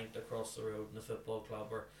sociable pint across the road in a football club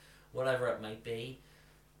or whatever it might be.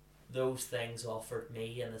 those things offered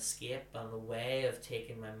me an escape and a way of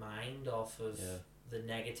taking my mind off of the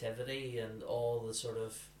negativity and all the sort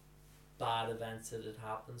of bad events that had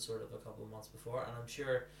happened sort of a couple of months before. And I'm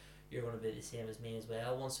sure you're going to be the same as me as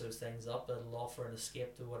well. Once those things up, it'll offer an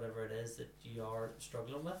escape to whatever it is that you are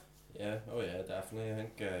struggling with. Yeah, oh yeah, definitely.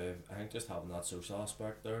 I think just having that social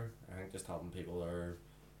aspect there, I think just having people there,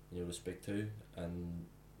 you know, to speak to, and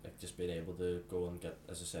like just being able to go and get,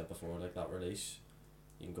 as I said before, like that release.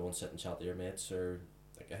 You can go and sit and chat to your mates, or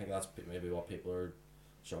like I think that's maybe what people are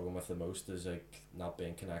struggling with the most, is like not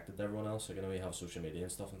being connected to everyone else. Like I know you have social media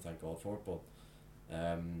and stuff, and thank God for it, but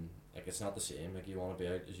like it's not the same. Like you want to be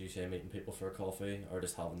out, as you say, meeting people for a coffee, or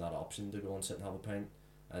just having that option to go and sit and have a pint.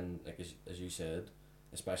 And like as you said,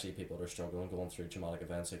 especially people that are struggling, going through traumatic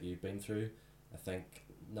events like you've been through, I think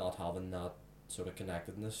not having that sort of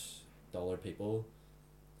connectedness to other people,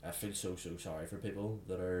 I feel so sorry for people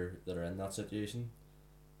that are in that situation.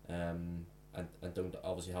 And don't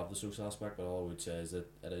obviously have the social aspect, but all I would say is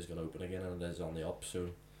that it is going to open again and it is on the up. So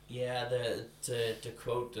yeah, to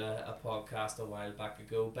quote a podcast a while back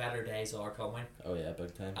ago, better days are coming. Oh yeah,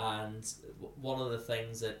 big time. And one of the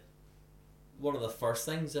first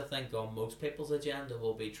things I think on most people's agenda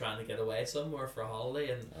will be trying to get away somewhere for a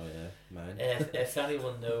holiday. And oh yeah, mine. if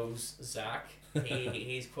anyone knows Zach,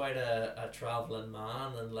 he's quite a travelling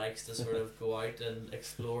man and likes to sort of go out and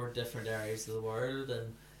explore different areas of the world,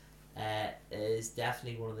 and is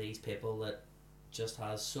definitely one of these people that just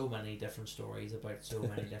has so many different stories about so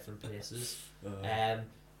many different places.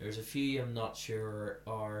 There's a few I'm not sure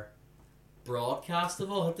are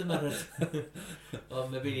broadcastable at the minute. Well,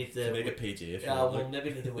 maybe need to make it PG if we'll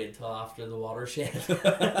maybe need to wait until after the watershed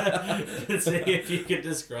to see if you could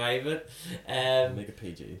describe it. Make it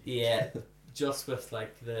PG. Yeah, just with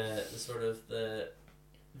like the sort of the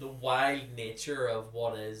wild nature of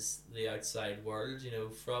what is the outside world, you know,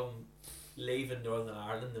 from leaving Northern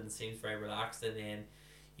Ireland, and it seems very relaxed, and then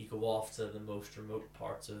you go off to the most remote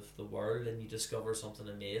parts of the world and you discover something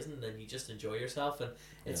amazing and you just enjoy yourself, and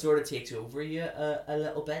it sort of takes over you a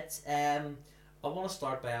little bit. I want to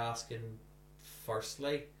start by asking,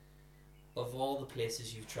 firstly, of all the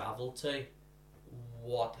places you've travelled to,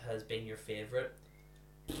 what has been your favourite?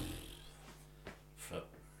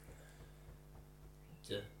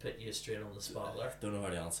 To put you straight on the spot there. Don't know how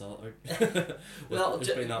to answer that.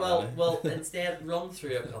 Well, instead run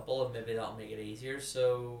through a couple and maybe that'll make it easier.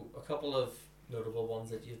 So a couple of notable ones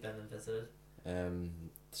that you've been and visited.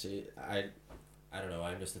 See, I don't know,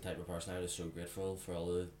 I'm just the type of person, I'm just so grateful for all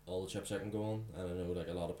the trips I can go on, and I know like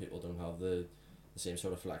a lot of people don't have the same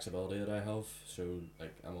sort of flexibility that I have, so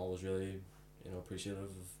like I'm always really, you know, appreciative of,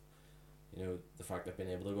 you know, the fact that I've been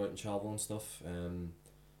able to go out and travel and stuff.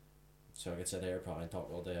 So I could sit here probably and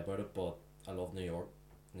talk all day about it, but I love New York.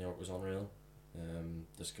 New York was unreal.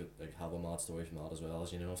 Just could like have a mad story from that as well,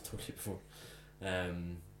 as you know, I've told you before.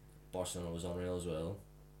 Barcelona was unreal as well.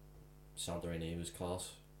 Santorini was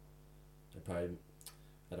class.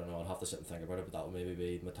 I don't know, I'd have to sit and think about it, but that would maybe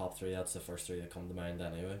be my top three. That's the first three that come to mind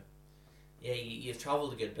anyway. Yeah, you've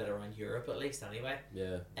travelled a good bit around Europe at least anyway.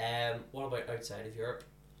 Yeah. What about outside of Europe?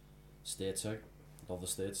 States, I love the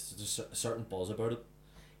States. There's just a certain buzz about it.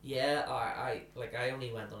 Yeah, I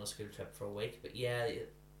only went on a school trip for a week, but yeah,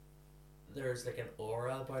 there's like an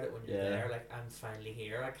aura about it when you're there. Like, I'm finally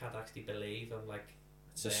here. I can't actually believe I'm like.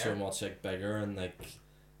 It's just so much like bigger, and like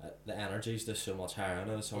the energy's just so much higher, and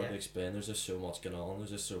it's hard to explain. There's just so much going on. There's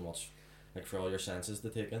just so much like for all your senses to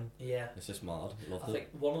take in. Yeah, it's just mad. Loved I it. think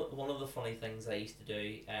one of the funny things I used to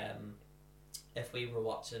do, if we were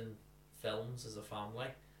watching films as a family,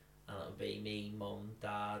 and it would be me, mum,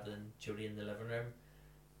 dad, and Jodie in the living room.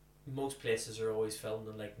 Most places are always filmed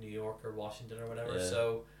in like New York or Washington or whatever,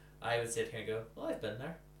 so I would sit here and go, oh, I've been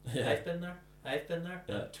there, I've been there,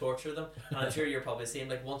 and torture them. And I'm sure you're probably saying,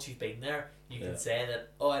 like, once you've been there, you can say that,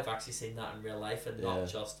 oh, I've actually seen that in real life and not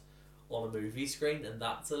just on a movie screen, and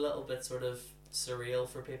that's a little bit sort of surreal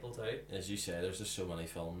for people too. As you say, there's just so many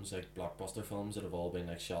films, like blockbuster films, that have all been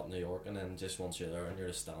like shot in New York, and then just once you're there and you're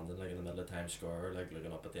just standing like in the middle of Times Square, like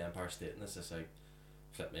looking up at the Empire State, and it's just like,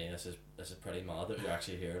 flip me, this is pretty mad that you're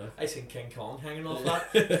actually here. Like. I seen King Kong hanging off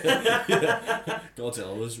that.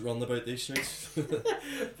 Godzilla was running about these streets.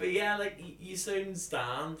 But yeah, like you soon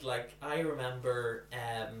stand. Like I remember,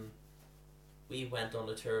 we went on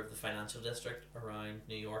a tour of the financial district around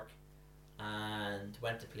New York, and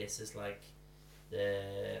went to places like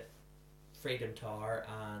the Freedom Tower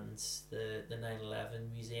and the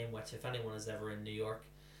 9/11 Museum, which if anyone is ever in New York,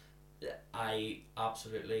 I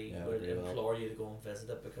absolutely would implore you to go and visit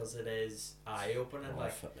it, because it is eye opening.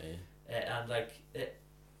 And like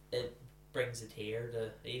brings a tear to,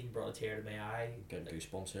 it even brought a tear to my eye. Getting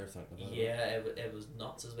goosebumps here thinking about it. Yeah, it was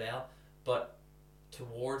nuts as well. But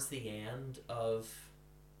towards the end of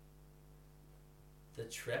the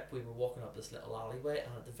trip, we were walking up this little alleyway,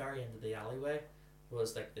 and at the very end of the alleyway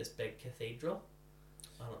was like this big cathedral,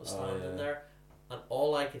 and it was standing there, and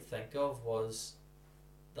all I could think of was,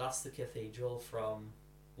 that's the cathedral from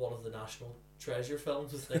one of the National Treasure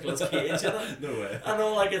films with Nicolas Cage in it. No way. And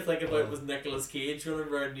all I could think about was Nicolas Cage running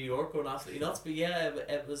around New York going absolutely nuts. But yeah,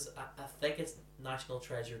 it was, I think it's National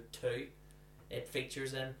Treasure 2 it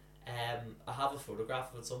features in. I have a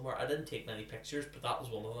photograph of it somewhere. I didn't take many pictures, but that was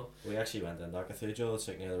one of them. We actually went in that cathedral. It's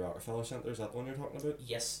like near the Rockefeller Centre. Is that the one you're talking about?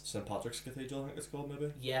 Yes. St Patrick's Cathedral, I think it's called,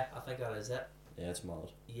 maybe. Yeah, I think that is it. Yeah, it's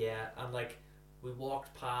mad. Yeah, and like we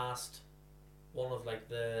walked past one of like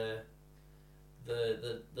the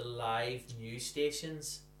live news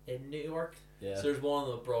stations in New York. Yeah. So there's one of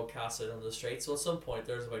them broadcasted on the street. So at some point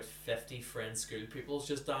there's about 50 French school people's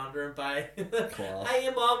just wandering by. Class. Hey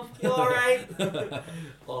mum, you alright?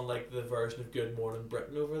 On like the version of Good Morning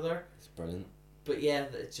Britain over there. It's brilliant. But yeah,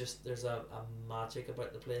 it's just, there's a magic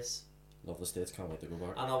about the place. Love the States, can't wait to go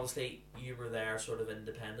back. And obviously you were there sort of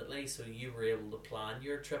independently, so you were able to plan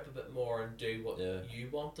your trip a bit more and do what you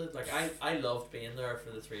wanted. Like I loved being there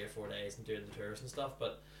for the 3 or 4 days and doing the tours and stuff,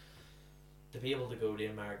 but to be able to go to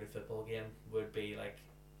an American football game would be like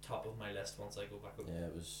top of my list once I go back over. Yeah,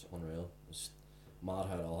 it was unreal. It was mad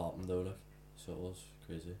how it all happened though, like, so it was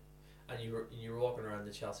crazy. And you were walking around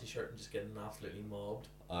the Chelsea shirt and just getting absolutely mobbed.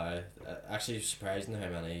 Actually surprising how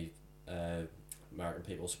many American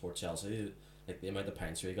people support Chelsea. Like the amount of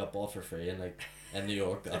pints we got bought for free and like in New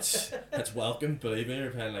York, that's welcome. Believe me,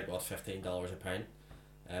 you're paying like what, $15 a pint,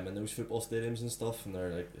 in those football stadiums and stuff, and they're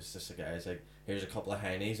like, it's just a guy's like, here's a couple of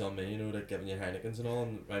Heinies on me, you know, like giving you Heinekens and all.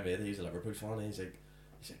 And my mate, he's a Liverpool fan, he's like,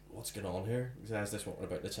 what's going on here? He says this one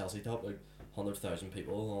about the Chelsea top, like 100,000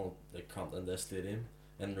 people all like cramped in this stadium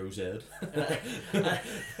in Rosehead,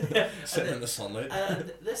 sitting in the sunlight.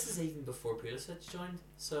 This is even before Pulisic joined,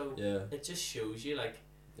 so it just shows you like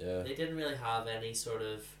they didn't really have any sort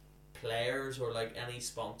of players or like any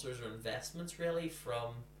sponsors or investments really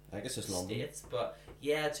from I guess it's the London. States, but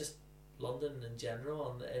yeah, just London in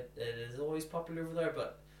general, and it is always popular over there.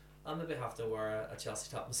 But I maybe have to wear a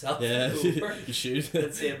Chelsea top myself. Yeah, over you should.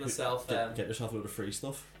 and save myself get yourself a load of free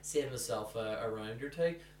stuff. Save myself a round or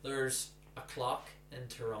two. There's a clock in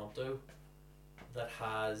Toronto that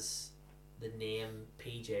has the name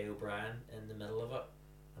PJ O'Brien in the middle of it,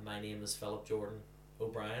 and my name is Philip Jordan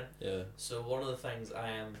O'Brien. Yeah. So one of the things I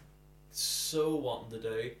am so wanting to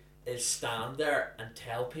do is stand there and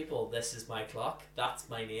tell people this is my clock, that's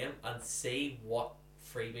my name, and see what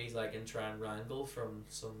freebies I can try and wrangle from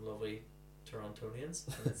some lovely Torontonians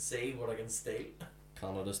and see what I can steal.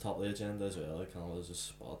 Canada's top of the agenda as well. Canada's a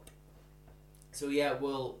spot. So yeah,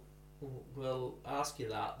 we'll ask you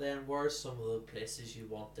that then. Where's some of the places you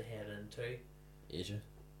want to head into? Asia.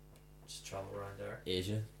 Just travel around there.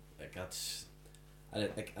 Asia. Like that's... I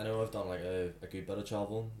know I've done like a good bit of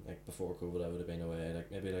travelling. Like before COVID I would have been away like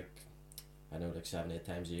maybe like, I know, like 7-8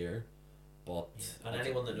 times a year. But and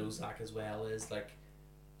anyone that knows Zach as well is like,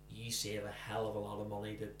 you save a hell of a lot of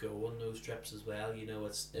money to go on those trips as well. You know,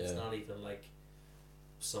 it's not even like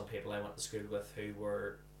some people I went to school with who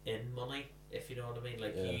were in money, if you know what I mean.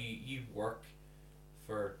 Like you work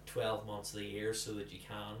for 12 months of the year so that you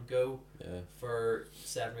can go for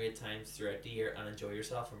 7 or 8 times throughout the year and enjoy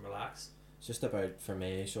yourself and relax. It's just about, for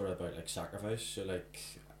me, sort of about like sacrifice. So like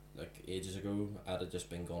ages ago I'd have just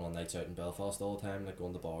been going on nights out in Belfast all the time, like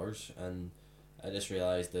going to bars, and I just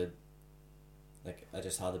realised that like I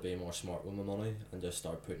just had to be more smart with my money and just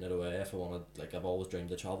start putting it away if I wanted. Like I've always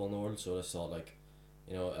dreamed of travelling the world, so I just thought like,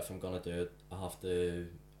 you know, if I'm gonna do it, I have to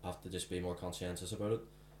just be more conscientious about it.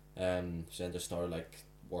 So then just started like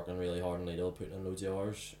working really hard on Lidl, putting in loads of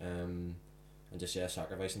hours, and just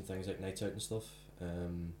sacrificing things like nights out and stuff.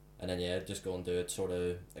 And then just go and do it sort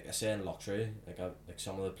of, like I say, in luxury. Like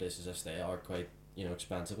some of the places I stay are quite, you know,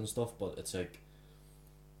 expensive and stuff, but it's like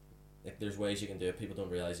there's ways you can do it. People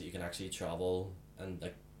don't realise that you can actually travel and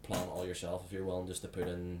like plan it all yourself if you're willing just to put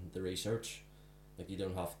in the research. Like you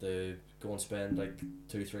don't have to go and spend like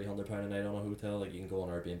 £200-300 a night on a hotel. Like you can go on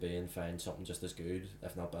Airbnb and find something just as good,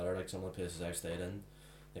 if not better. Like some of the places I've stayed in,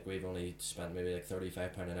 like we've only spent maybe like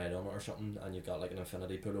 £35 a night on it or something, and you've got like an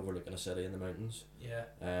infinity pool overlooking a city in the mountains.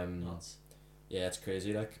 Nuts. Yeah, it's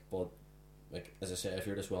crazy, like, but like as I say, if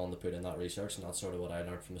you're just willing to put in that research, and that's sort of what I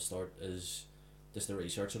learned from the start, is just to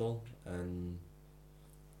research it all. And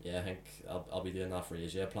yeah, I think I'll be doing that for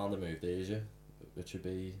Asia. I plan to move to Asia, which would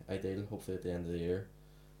be ideal, hopefully at the end of the year.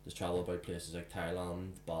 Just travel about places like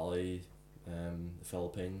Thailand, Bali, the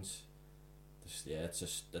Philippines, it's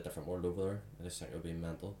just a different world over there. I just think it would be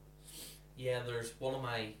mental. Yeah, there's one of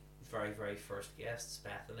my very, very first guests,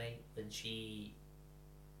 Bethany, when she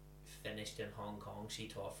finished in Hong Kong, she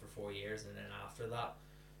taught for 4 years, and then after that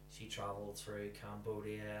she travelled through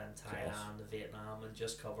Cambodia and Thailand and Vietnam and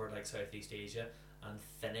just covered like Southeast Asia and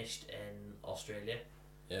finished in Australia.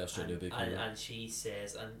 Yeah, Australia would be cool. And she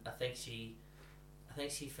says, and I think she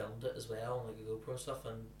filmed it as well on like a GoPro stuff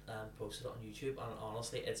and posted it on YouTube, and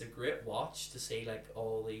honestly it's a great watch to see like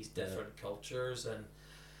all these different cultures, and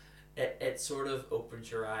it sort of opens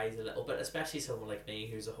your eyes a little bit, especially someone like me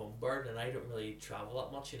who's a home bird and I don't really travel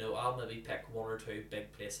that much. I'll maybe pick one or two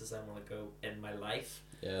big places I want to go in my life,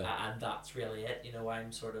 and that's really it.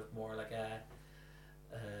 I'm sort of more like a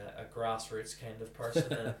grassroots kind of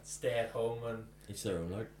person and stay at home and each their own,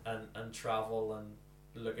 like, and travel and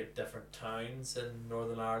look at different towns in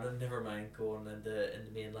Northern Ireland, never mind going into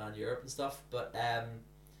mainland Europe and stuff. But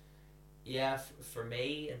for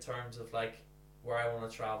me, in terms of like where I want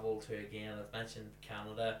to travel to, again, I've mentioned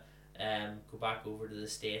Canada, go back over to the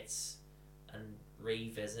States and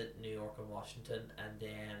revisit New York and Washington, and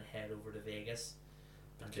then head over to Vegas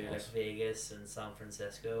and do like Vegas and San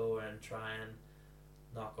Francisco and try and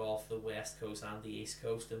knock off the West Coast and the East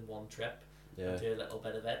Coast in one trip and do a little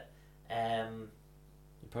bit of it.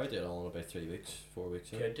 You probably do it all in about 3 weeks, 4 weeks.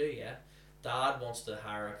 Could do, yeah. Dad wants to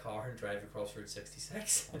hire a car and drive across Route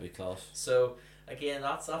 66. That'd be class. So again,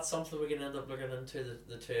 that's something we can end up looking into,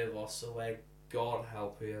 the two of us. So God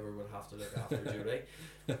help whoever would have to look after Judy.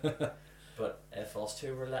 But if us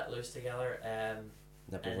two were let loose together,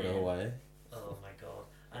 nip over to Hawaii. Oh my God!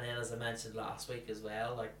 And then, as I mentioned last week as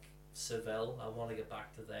well, like Seville, I want to get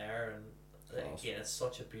back to there, and again, it's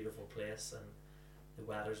such a beautiful place, and the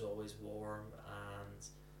weather's always warm, and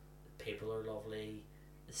the people are lovely.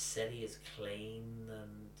 The city is clean,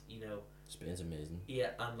 and Spain's amazing.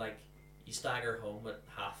 Yeah, and like you stagger home at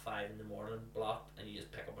 5:30 in the morning, blocked, and you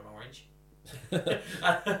just pick up an orange.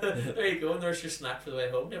 There you go, and there's your snack for the way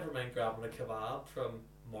home. Never mind grabbing a kebab from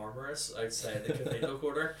Marmaris outside the Cathedral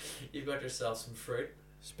Quarter. You've got yourself some fruit.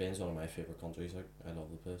 Spain's one of my favourite countries. Like, I love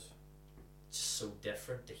the place. Just so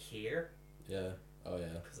different to here. Yeah. Oh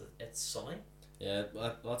yeah. Because it's sunny. Yeah,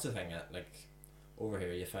 that's the thing. Like, over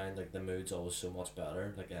here you find like the mood's always so much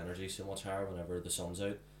better. Like, the energy's so much higher whenever the sun's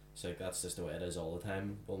out. It's like that's just the way it is all the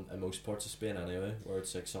time. Well, in most parts of Spain anyway, where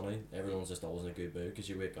it's like sunny, everyone's just always in a good mood because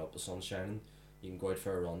you wake up, the sun's shining, you can go out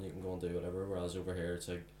for a run, you can go and do whatever. Whereas over here, it's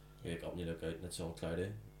like you wake up and you look out and it's all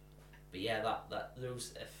cloudy. But yeah, that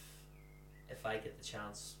those if I get the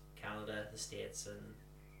chance, Canada, the States, and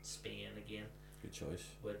Spain again. Good choice.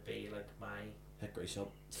 Would be like my hit Greece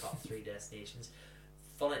up. Top 3 destinations.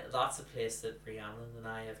 Funny, that's a place that Rhiannon and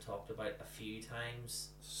I have talked about a few times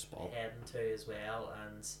heading to as well,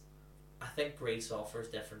 and I think Greece offers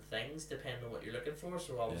different things depending on what you're looking for.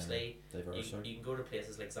 So obviously you can go to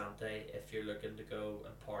places like Zante if you're looking to go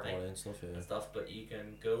and party and stuff, but you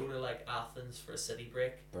can go to like Athens for a city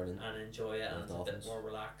break and enjoy it, and it's a bit more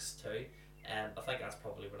relaxed too. I think that's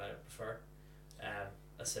probably what I would prefer,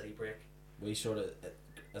 a city break. We sort of,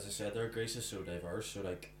 as I said there, Greece is so diverse, so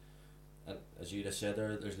like, and as you just said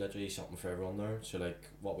there's literally something for everyone there. So like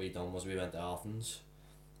what we done was we went to Athens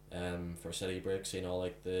for a city break, seeing all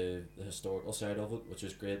like the historical side of it, which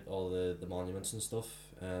was great, all the monuments and stuff,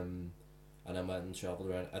 and then went and travelled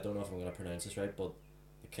around. I don't know if I'm going to pronounce this right, but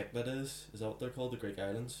the Cyclades is that what they're called, the Greek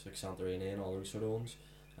islands, like Santorini and all those sort of ones.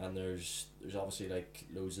 And there's obviously like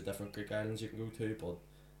loads of different Greek islands you can go to, but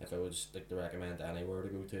if I was like to recommend anywhere to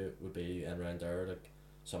go to, it would be in around there. Like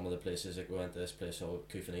some of the places, like we went to this place called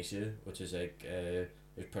Koufanissia, which is like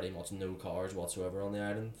there's pretty much no cars whatsoever on the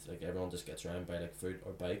island. Like everyone just gets around by like foot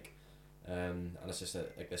or bike, and it's just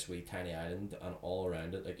like this wee tiny island, and all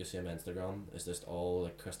around it, like you see on Instagram, is just all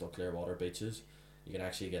like crystal clear water beaches. You can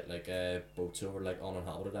actually get like boats over like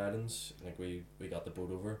uninhabited islands. Like we got the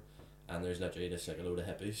boat over, and there's literally just like a load of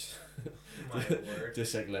hippies My word.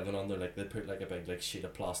 just like living under, like they put like a big like sheet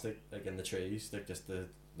of plastic like in the trees, like just the,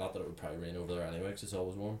 not that it would probably rain over there anyway because it's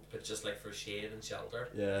always warm, but just like for shade and shelter.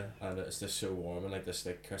 Yeah, and it's just so warm, and like this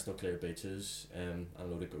like crystal clear beaches, and a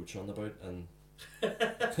load of goats running about, and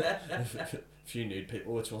a few nude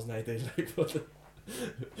people, which wasn't ideal, like, but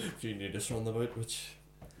a few nudists running about, which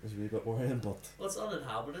was a wee bit worrying, but well, it's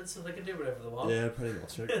uninhabited, so they can do whatever they want. Yeah, pretty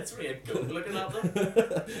much. Right. It's really a goat looking at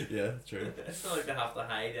them. Yeah, true. It's not like they have to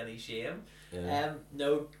hide any shame. Yeah.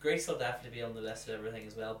 No, Greece will definitely be on the list of everything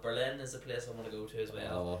as well. Berlin is a place I want to go to as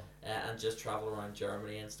well, and just travel around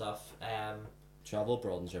Germany and stuff. Travel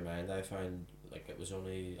broadens your mind. I find like it was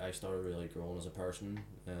only I started really growing as a person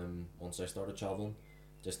once I started traveling,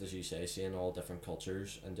 just as you say, seeing all different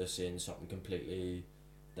cultures and just seeing something completely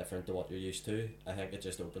different to what you're used to. I think it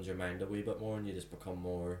just opens your mind a wee bit more, and you just become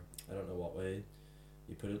more, I don't know what way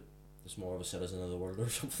you put it, just more of a citizen of the world or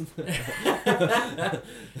something.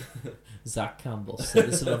 Zak Campbell,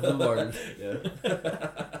 citizen of the world. Yeah.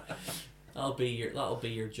 That'll be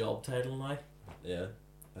your job title now. Yeah.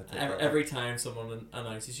 Every time someone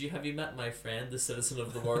announces you, have you met my friend, the citizen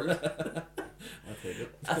of the world? I take it.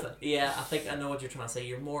 I think I know what you're trying to say.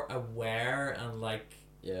 You're more aware and like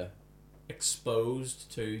exposed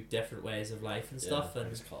to different ways of life and stuff, and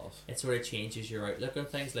it sort of changes your outlook on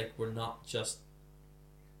things. Like, we're not just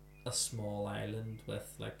a small island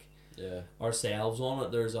with like ourselves on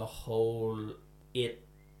it. There's a whole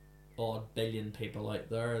 8-odd billion people out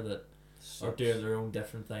there that are doing their own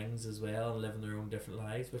different things as well and living their own different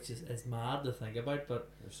lives, which is mad to think about. But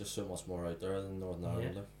there's just so much more out there than Northern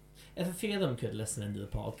Ireland. Like. If a few of them could listen into the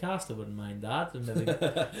podcast, I wouldn't mind that, and maybe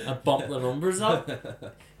and bump the numbers up.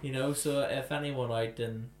 You know, so if anyone out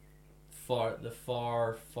in the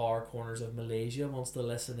far corners of Malaysia wants to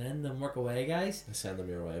listen in, then work away, guys. I send them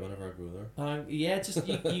your way whenever I go there. Just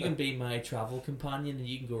you can be my travel companion, and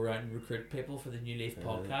you can go around and recruit people for the New Leaf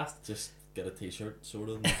podcast. Just get a t-shirt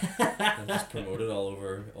sorted and just promote it all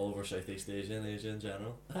over Southeast Asia and Asia in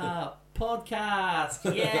general.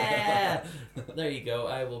 Podcast, yeah. There you go.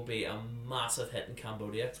 I will be a massive hit in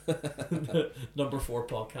Cambodia. Number 4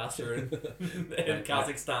 podcaster in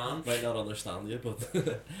Kazakhstan. Might not understand you,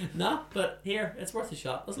 but nah, but here, it's worth a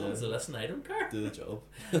shot. As long as they listen, I don't care. Do the job.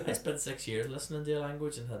 I spent 6 years listening to a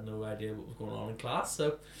language and had no idea what was going on in class,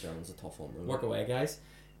 so German's a tough one though. Work away, guys.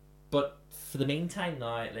 But for the meantime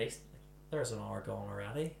now, at least, there's an hour gone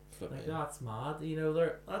already. Like, that's mad. You know,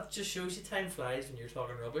 that just shows you time flies when you're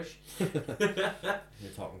talking rubbish.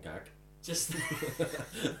 You're talking gag. Just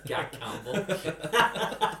Zak Campbell.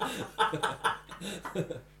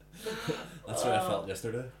 That's what I felt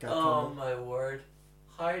yesterday. Oh my word!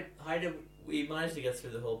 How did we manage to get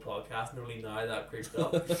through the whole podcast and only now that creeped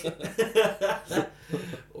up?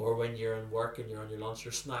 Or when you're in work and you're on your lunch,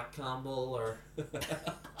 you're Snack Campbell, or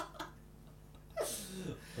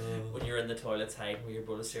when you're in the toilets hiding with your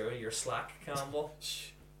bowl of cereal, you're Slack Campbell.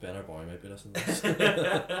 Ben or Boy might be listening to this.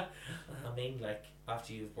 I mean, like,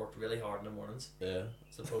 after you've worked really hard in the mornings. Yeah.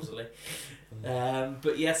 Supposedly.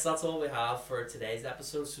 But yes, that's all we have for today's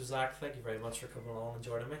episode. So Zach, thank you very much for coming on and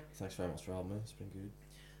joining me. Thanks very much for having me. It's been good.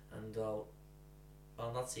 And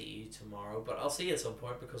I'll not see you tomorrow, but I'll see you at some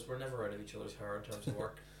point because we're never out of each other's hair in terms of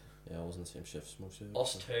work. Yeah, I was in the same shifts mostly.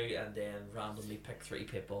 Us two, and then randomly pick 3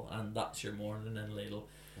 people, and that's your morning in Lidl.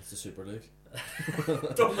 That's the Super League.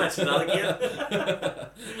 Don't mention that again.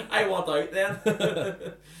 I want out then.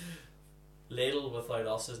 Lidl without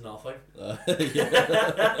us is nothing. That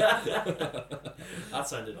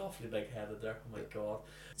sounded awfully big headed there. Oh my god.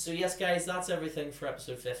 So yes guys, that's everything for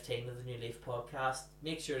episode 15 of the New Leaf podcast.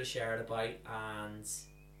 Make sure to share it about, and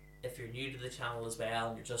if you're new to the channel as well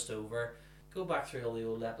and you're just over, go back through all the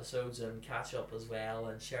old episodes and catch up as well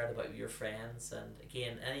and share it about with your friends. And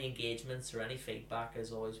again, any engagements or any feedback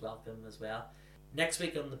is always welcome as well. Next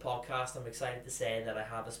week on the podcast, I'm excited to say that I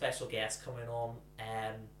have a special guest coming on,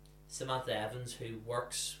 Samantha Evans, who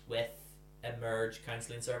works with Emerge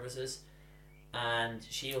Counselling Services, and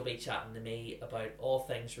she will be chatting to me about all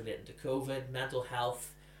things relating to COVID, mental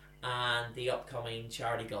health, and the upcoming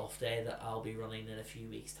charity golf day that I'll be running in a few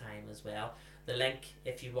weeks' time as well. The link,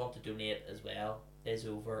 if you want to donate as well, is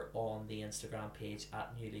over on the Instagram page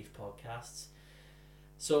at New Leaf Podcasts.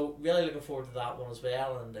 So really looking forward to that one as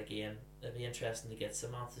well. And again, it'll be interesting to get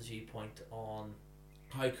Samantha's viewpoint on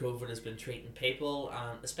how COVID has been treating people,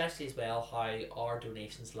 and especially as well how our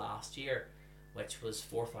donations last year, which was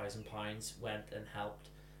 £4,000, went and helped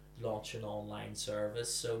launch an online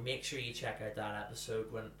service. So make sure you check out that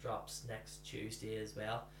episode when it drops next Tuesday as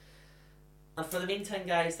well. And for the meantime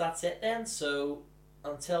guys, that's it then. So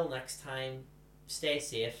until next time, stay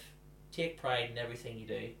safe, take pride in everything you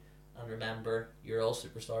do, and remember, you're all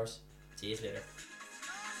superstars. See you later.